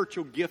a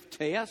spiritual gift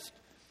test.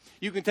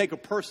 You can take a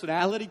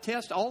personality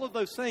test. All of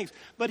those things.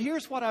 But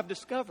here's what I've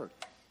discovered.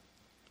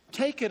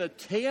 Taking a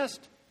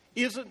test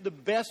isn't the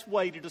best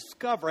way to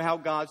discover how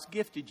God's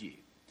gifted you.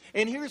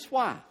 And here's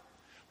why.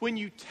 When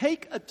you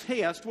take a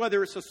test,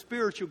 whether it's a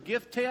spiritual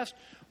gift test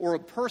or a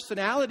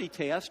personality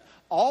test,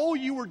 all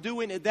you are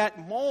doing at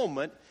that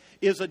moment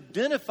is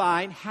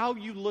identifying how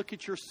you look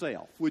at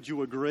yourself. Would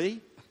you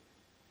agree?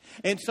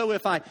 And so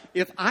if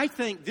I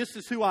think this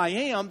is who I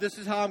am, this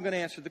is how I'm going to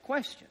answer the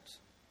questions.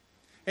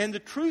 And the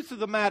truth of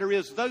the matter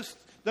is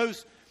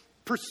those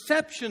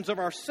perceptions of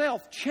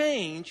ourselves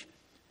change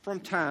from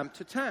time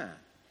to time.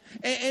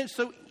 And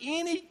so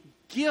any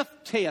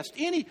gift test,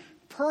 any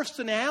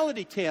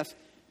personality test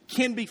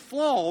can be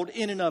flawed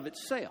in and of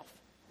itself.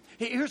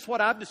 Here's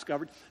what I've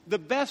discovered. The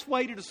best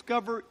way to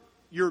discover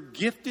your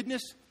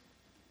giftedness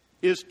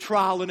is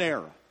trial and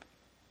error.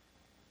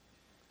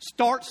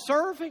 Start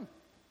serving.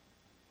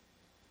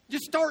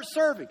 Just start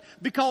serving.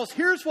 Because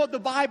here's what the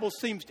Bible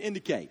seems to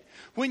indicate.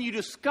 When you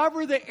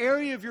discover the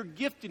area of your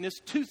giftedness,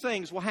 2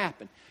 things will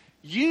happen.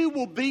 You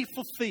will be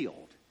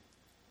fulfilled.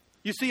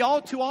 You see,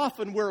 all too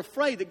often we're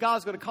afraid that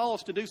God's going to call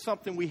us to do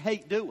something we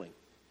hate doing.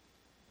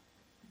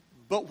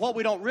 But what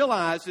we don't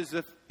realize is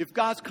if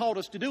God's called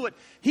us to do it,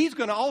 He's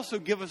going to also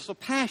give us a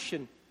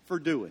passion for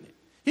doing it.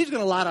 He's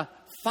going to light a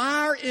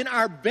fire in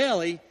our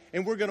belly,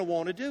 and we're going to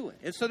want to do it.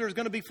 And so there's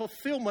going to be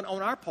fulfillment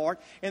on our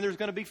part, and there's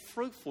going to be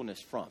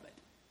fruitfulness from it.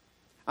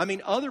 I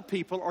mean, other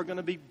people are going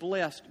to be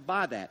blessed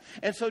by that.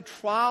 And so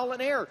trial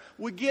and error.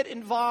 We get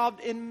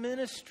involved in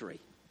ministry.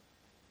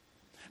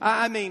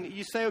 I mean,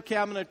 you say, okay,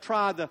 I'm going to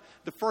try the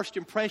First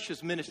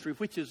Impressions ministry,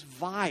 which is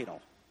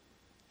vital.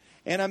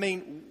 And I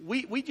mean,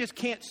 we just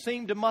can't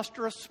seem to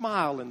muster a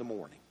smile in the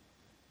morning.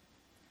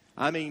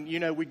 I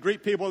mean, we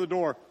greet people at the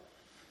door.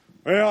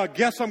 Well, I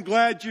guess I'm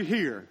glad you're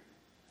here.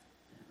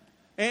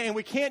 And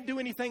we can't do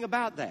anything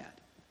about that.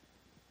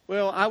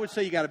 Well, I would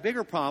say you got a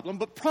bigger problem,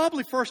 but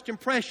probably first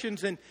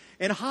impressions and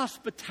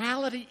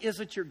hospitality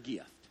isn't your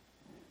gift.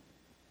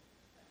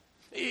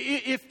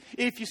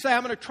 If you say,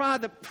 I'm going to try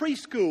the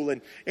preschool,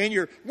 and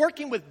you're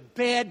working with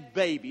bed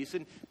babies,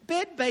 and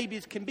bed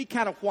babies can be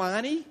kind of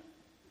whiny.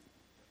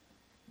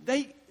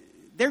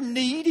 They're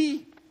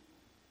needy.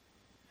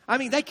 I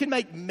mean, they can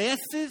make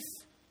messes.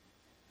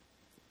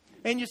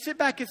 And you sit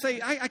back and say,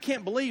 I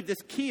can't believe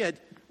this kid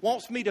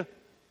wants me to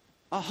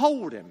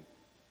hold him.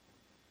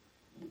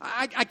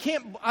 I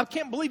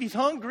can't believe he's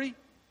hungry.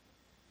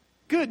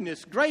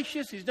 Goodness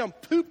gracious, he's done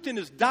pooped in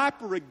his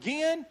diaper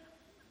again.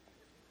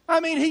 I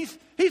mean,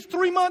 he's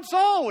 3 months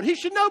old. He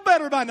should know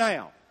better by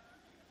now.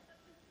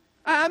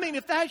 I mean,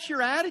 if that's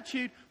your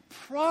attitude,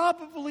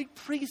 probably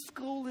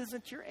preschool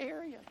isn't your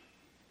area.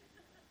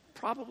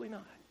 Probably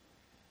not.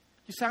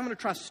 You say, I'm going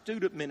to try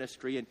student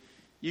ministry, and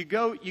you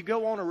go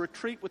on a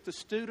retreat with the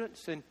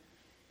students, and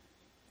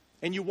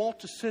you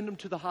want to send them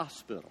to the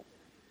hospital.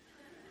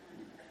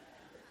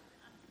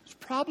 It's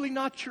probably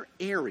not your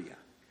area.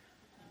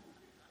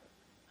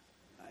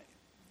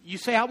 You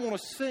say, I want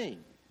to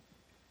sing.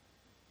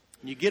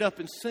 And you get up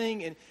and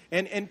sing,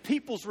 and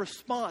people's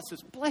response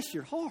is, bless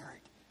your heart.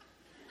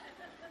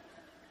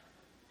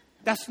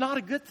 That's not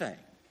a good thing.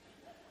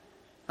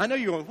 I know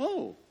you're going,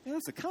 whoa,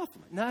 that's a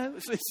compliment. No,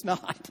 it's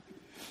not.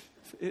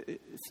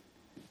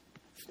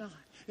 It's not.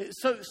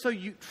 So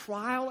you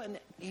trial and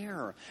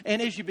error.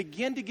 And as you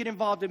begin to get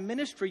involved in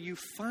ministry, you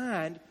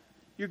find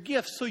your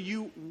gifts. So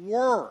you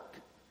work.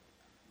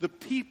 The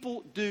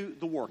people do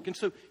the work. And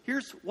so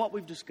here's what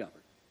we've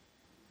discovered.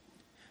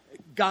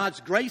 God's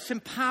grace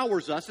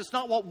empowers us. It's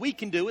not what we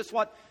can do. It's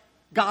what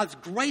God's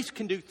grace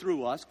can do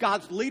through us.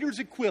 God's leaders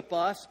equip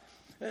us.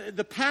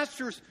 The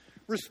pastor's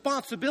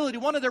responsibility,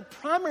 one of their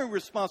primary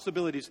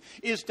responsibilities,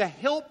 is to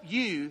help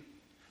you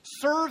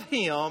serve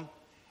Him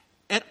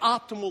at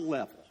optimal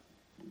level.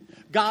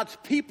 God's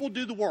people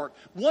do the work.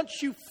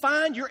 Once you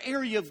find your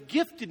area of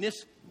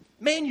giftedness,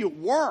 man, you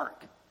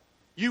work.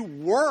 You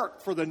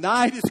work, for the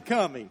night is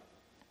coming.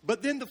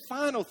 But then the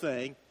final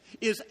thing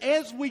is,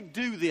 as we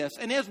do this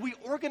and as we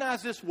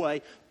organize this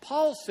way,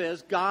 Paul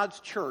says God's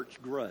church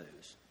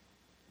grows.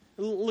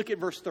 Look at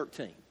verse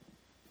 13.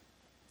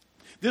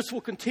 This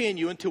will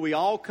continue until we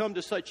all come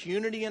to such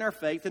unity in our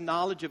faith and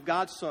knowledge of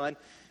God's Son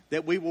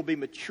that we will be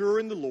mature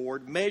in the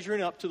Lord,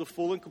 measuring up to the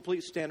full and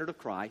complete standard of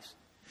Christ.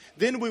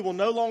 Then we will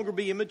no longer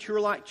be immature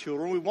like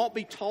children. We won't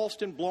be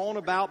tossed and blown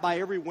about by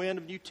every wind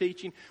of new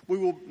teaching. We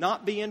will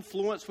not be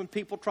influenced when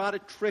people try to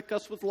trick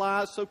us with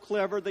lies so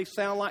clever they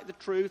sound like the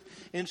truth.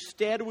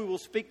 Instead, we will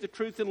speak the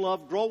truth in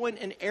love, growing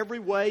in every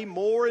way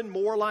more and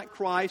more like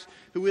Christ,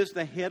 who is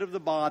the head of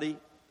the body,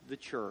 the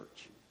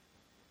church.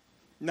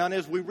 Now,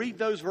 as we read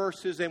those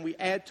verses and we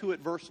add to it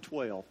verse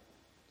 12,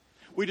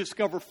 we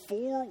discover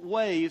 4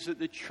 ways that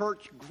the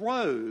church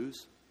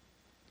grows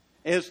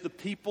as the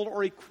people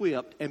are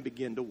equipped and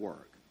begin to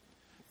work.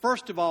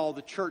 First of all,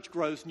 the church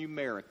grows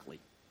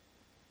numerically.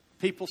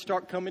 People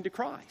start coming to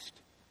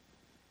Christ.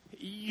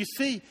 You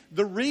see,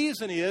 the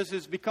reason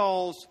is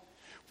because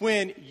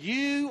when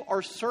you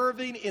are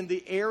serving in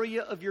the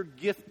area of your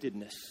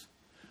giftedness,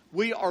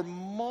 we are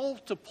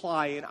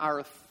multiplying our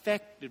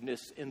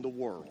effectiveness in the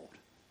world.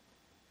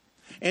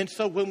 And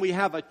so when we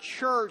have a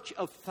church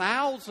of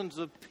thousands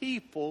of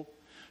people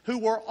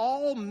who are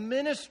all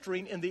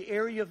ministering in the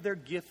area of their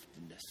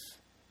giftedness,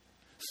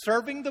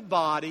 serving the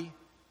body,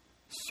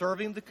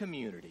 serving the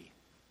community,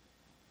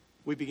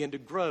 we begin to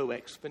grow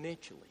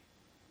exponentially.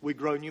 We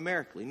grow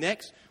numerically.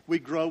 Next, we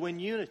grow in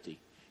unity.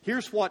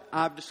 Here's what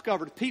I've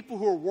discovered. People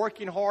who are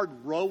working hard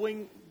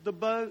rowing the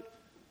boat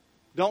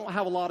don't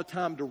have a lot of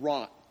time to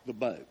rock the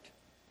boat.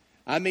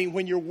 I mean,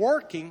 when you're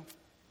working,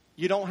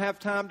 you don't have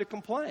time to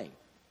complain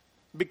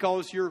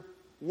because you're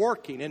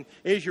working. And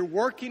as you're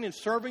working and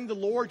serving the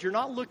Lord, you're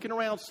not looking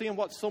around seeing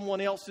what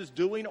someone else is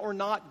doing or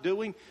not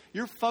doing.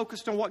 You're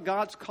focused on what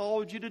God's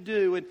called you to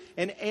do.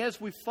 And as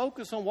we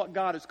focus on what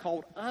God has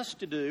called us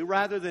to do,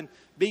 rather than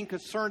being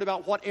concerned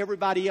about what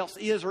everybody else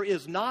is or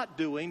is not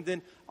doing,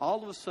 then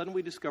all of a sudden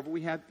we discover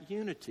we have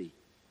unity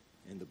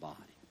in the body.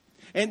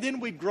 And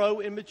then we grow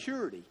in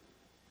maturity.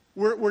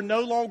 We're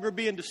no longer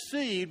being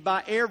deceived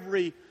by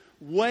every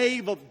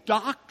wave of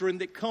doctrine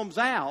that comes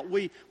out.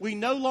 We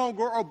no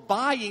longer are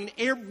buying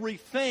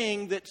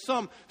everything that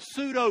some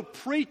pseudo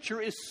preacher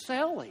is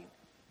selling.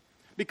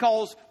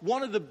 Because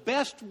one of the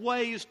best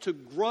ways to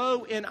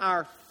grow in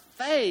our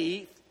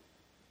faith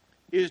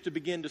is to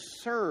begin to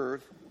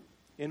serve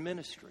in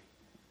ministry.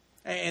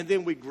 And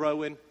then we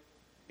grow in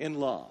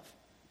love.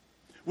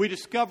 We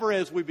discover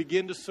as we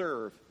begin to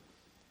serve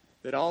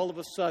that all of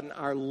a sudden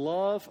our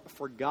love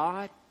for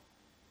God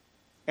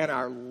and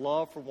our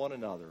love for one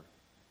another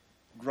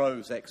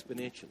grows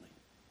exponentially.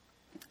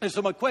 And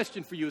so my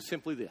question for you is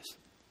simply this.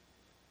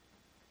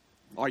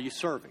 Are you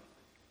serving?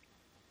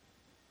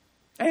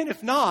 And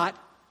if not,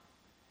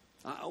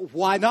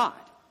 why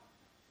not?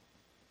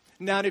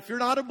 Now, if you're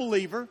not a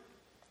believer,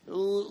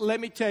 let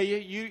me tell you,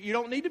 you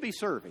don't need to be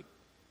serving.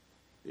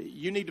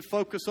 You need to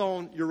focus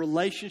on your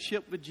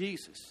relationship with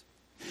Jesus.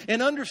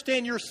 And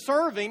understand your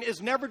serving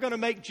is never going to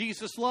make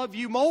Jesus love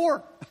you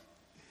more.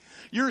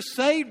 You're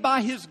saved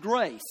by His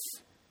grace.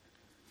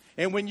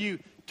 And when you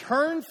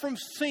turn from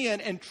sin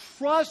and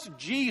trust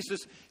Jesus,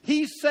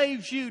 He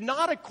saves you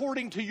not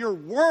according to your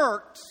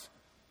works,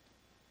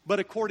 but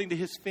according to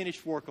His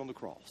finished work on the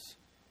cross.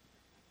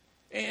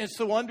 And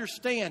so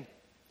understand,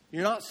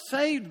 you're not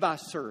saved by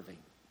serving.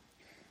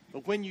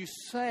 But when you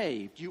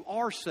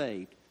are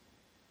saved,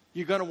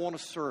 you're going to want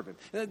to serve Him.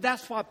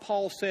 That's why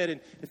Paul said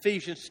in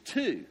Ephesians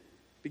 2,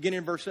 beginning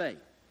in verse 8,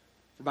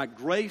 "For by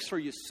grace are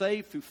you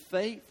saved through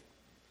faith.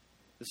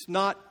 It's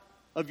not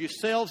of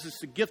yourselves, it's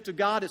the gift of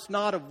God. It's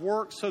not of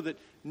works, so that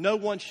no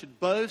one should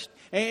boast."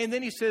 And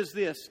then he says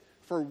this,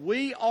 "For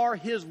we are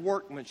His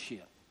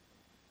workmanship,"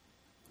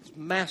 His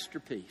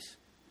masterpiece,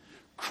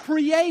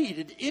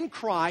 "created in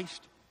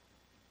Christ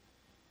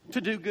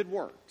to do good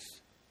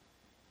works."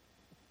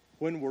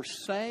 When we're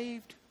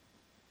saved,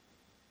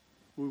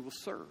 we will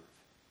serve.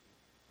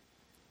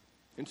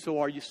 And so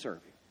are you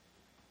serving?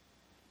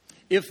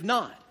 If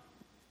not,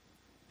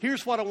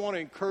 here's what I want to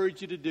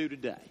encourage you to do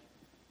today.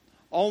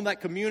 On that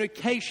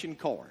communication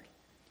card,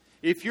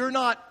 if you're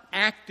not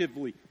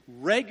actively,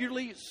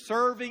 regularly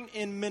serving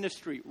in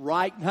ministry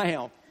right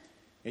now,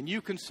 and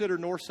you consider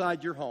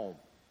Northside your home,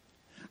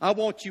 I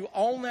want you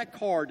on that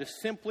card to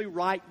simply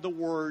write the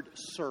word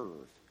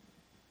serve.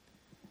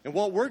 And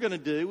what we're going to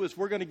do is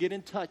we're going to get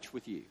in touch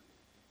with you.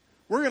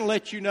 We're going to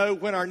let you know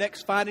when our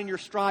next Finding Your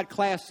Stride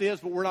class is,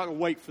 but we're not going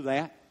to wait for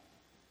that.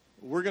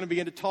 We're going to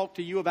begin to talk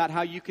to you about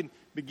how you can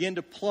begin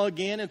to plug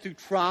in and through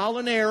trial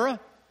and error,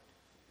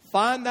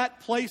 find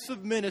that place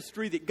of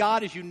ministry that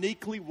God has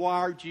uniquely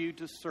wired you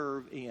to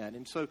serve in.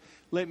 And so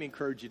let me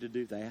encourage you to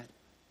do that.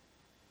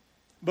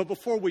 But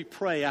before we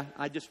pray,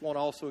 I just want to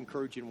also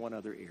encourage you in one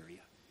other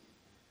area.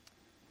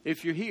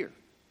 If you're here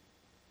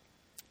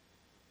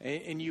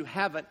and you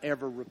haven't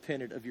ever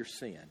repented of your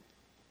sin,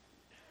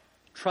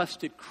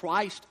 trusted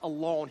Christ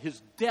alone,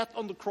 His death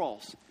on the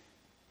cross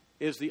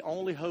is the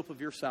only hope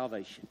of your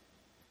salvation,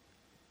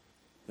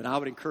 then I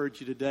would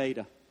encourage you today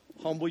to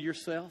humble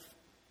yourself,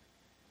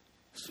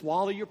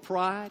 swallow your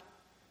pride,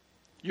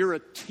 your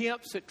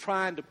attempts at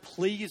trying to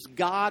please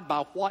God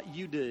by what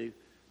you do,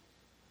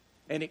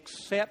 and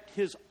accept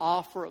His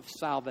offer of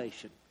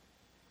salvation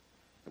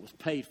that was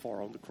paid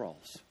for on the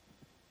cross,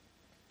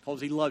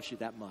 because He loves you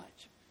that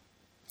much.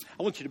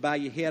 I want you to bow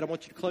your head. I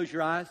want you to close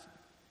your eyes.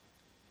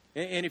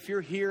 And if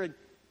you're here and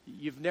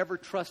you've never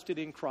trusted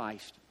in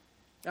Christ,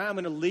 I'm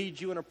going to lead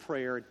you in a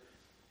prayer.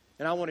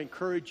 And I want to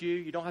encourage you.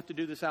 You don't have to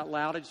do this out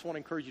loud. I just want to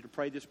encourage you to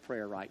pray this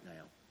prayer right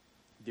now.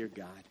 Dear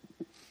God,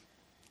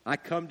 I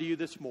come to you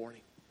this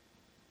morning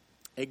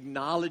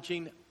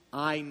acknowledging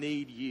I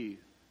need you.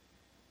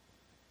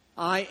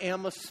 I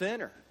am a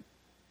sinner.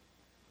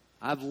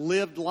 I've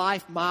lived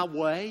life my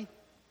way.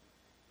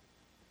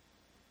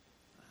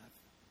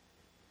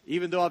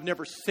 Even though I've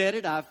never said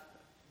it, I've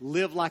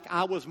lived like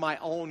I was my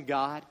own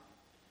God.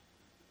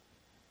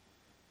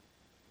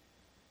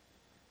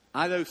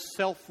 I know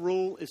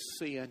self-rule is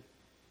sin.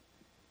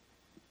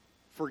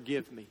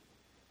 Forgive me.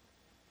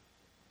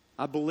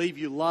 I believe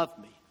you love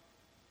me.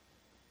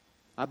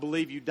 I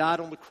believe you died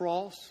on the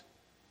cross.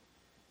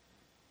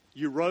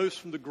 You rose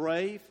from the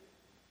grave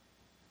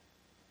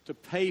to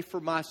pay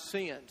for my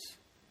sins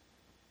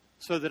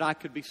so that I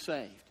could be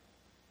saved.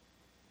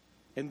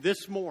 And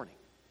this morning,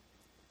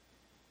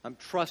 I'm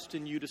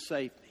trusting you to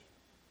save me.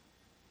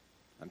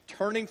 I'm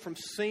turning from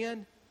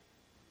sin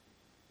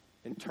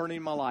and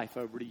turning my life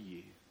over to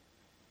you.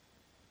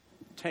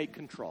 Take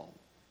control.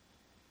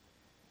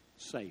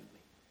 Save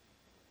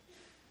me.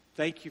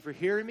 Thank you for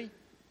hearing me,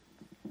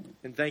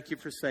 and thank you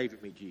for saving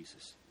me,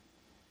 Jesus.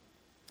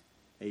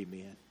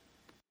 Amen.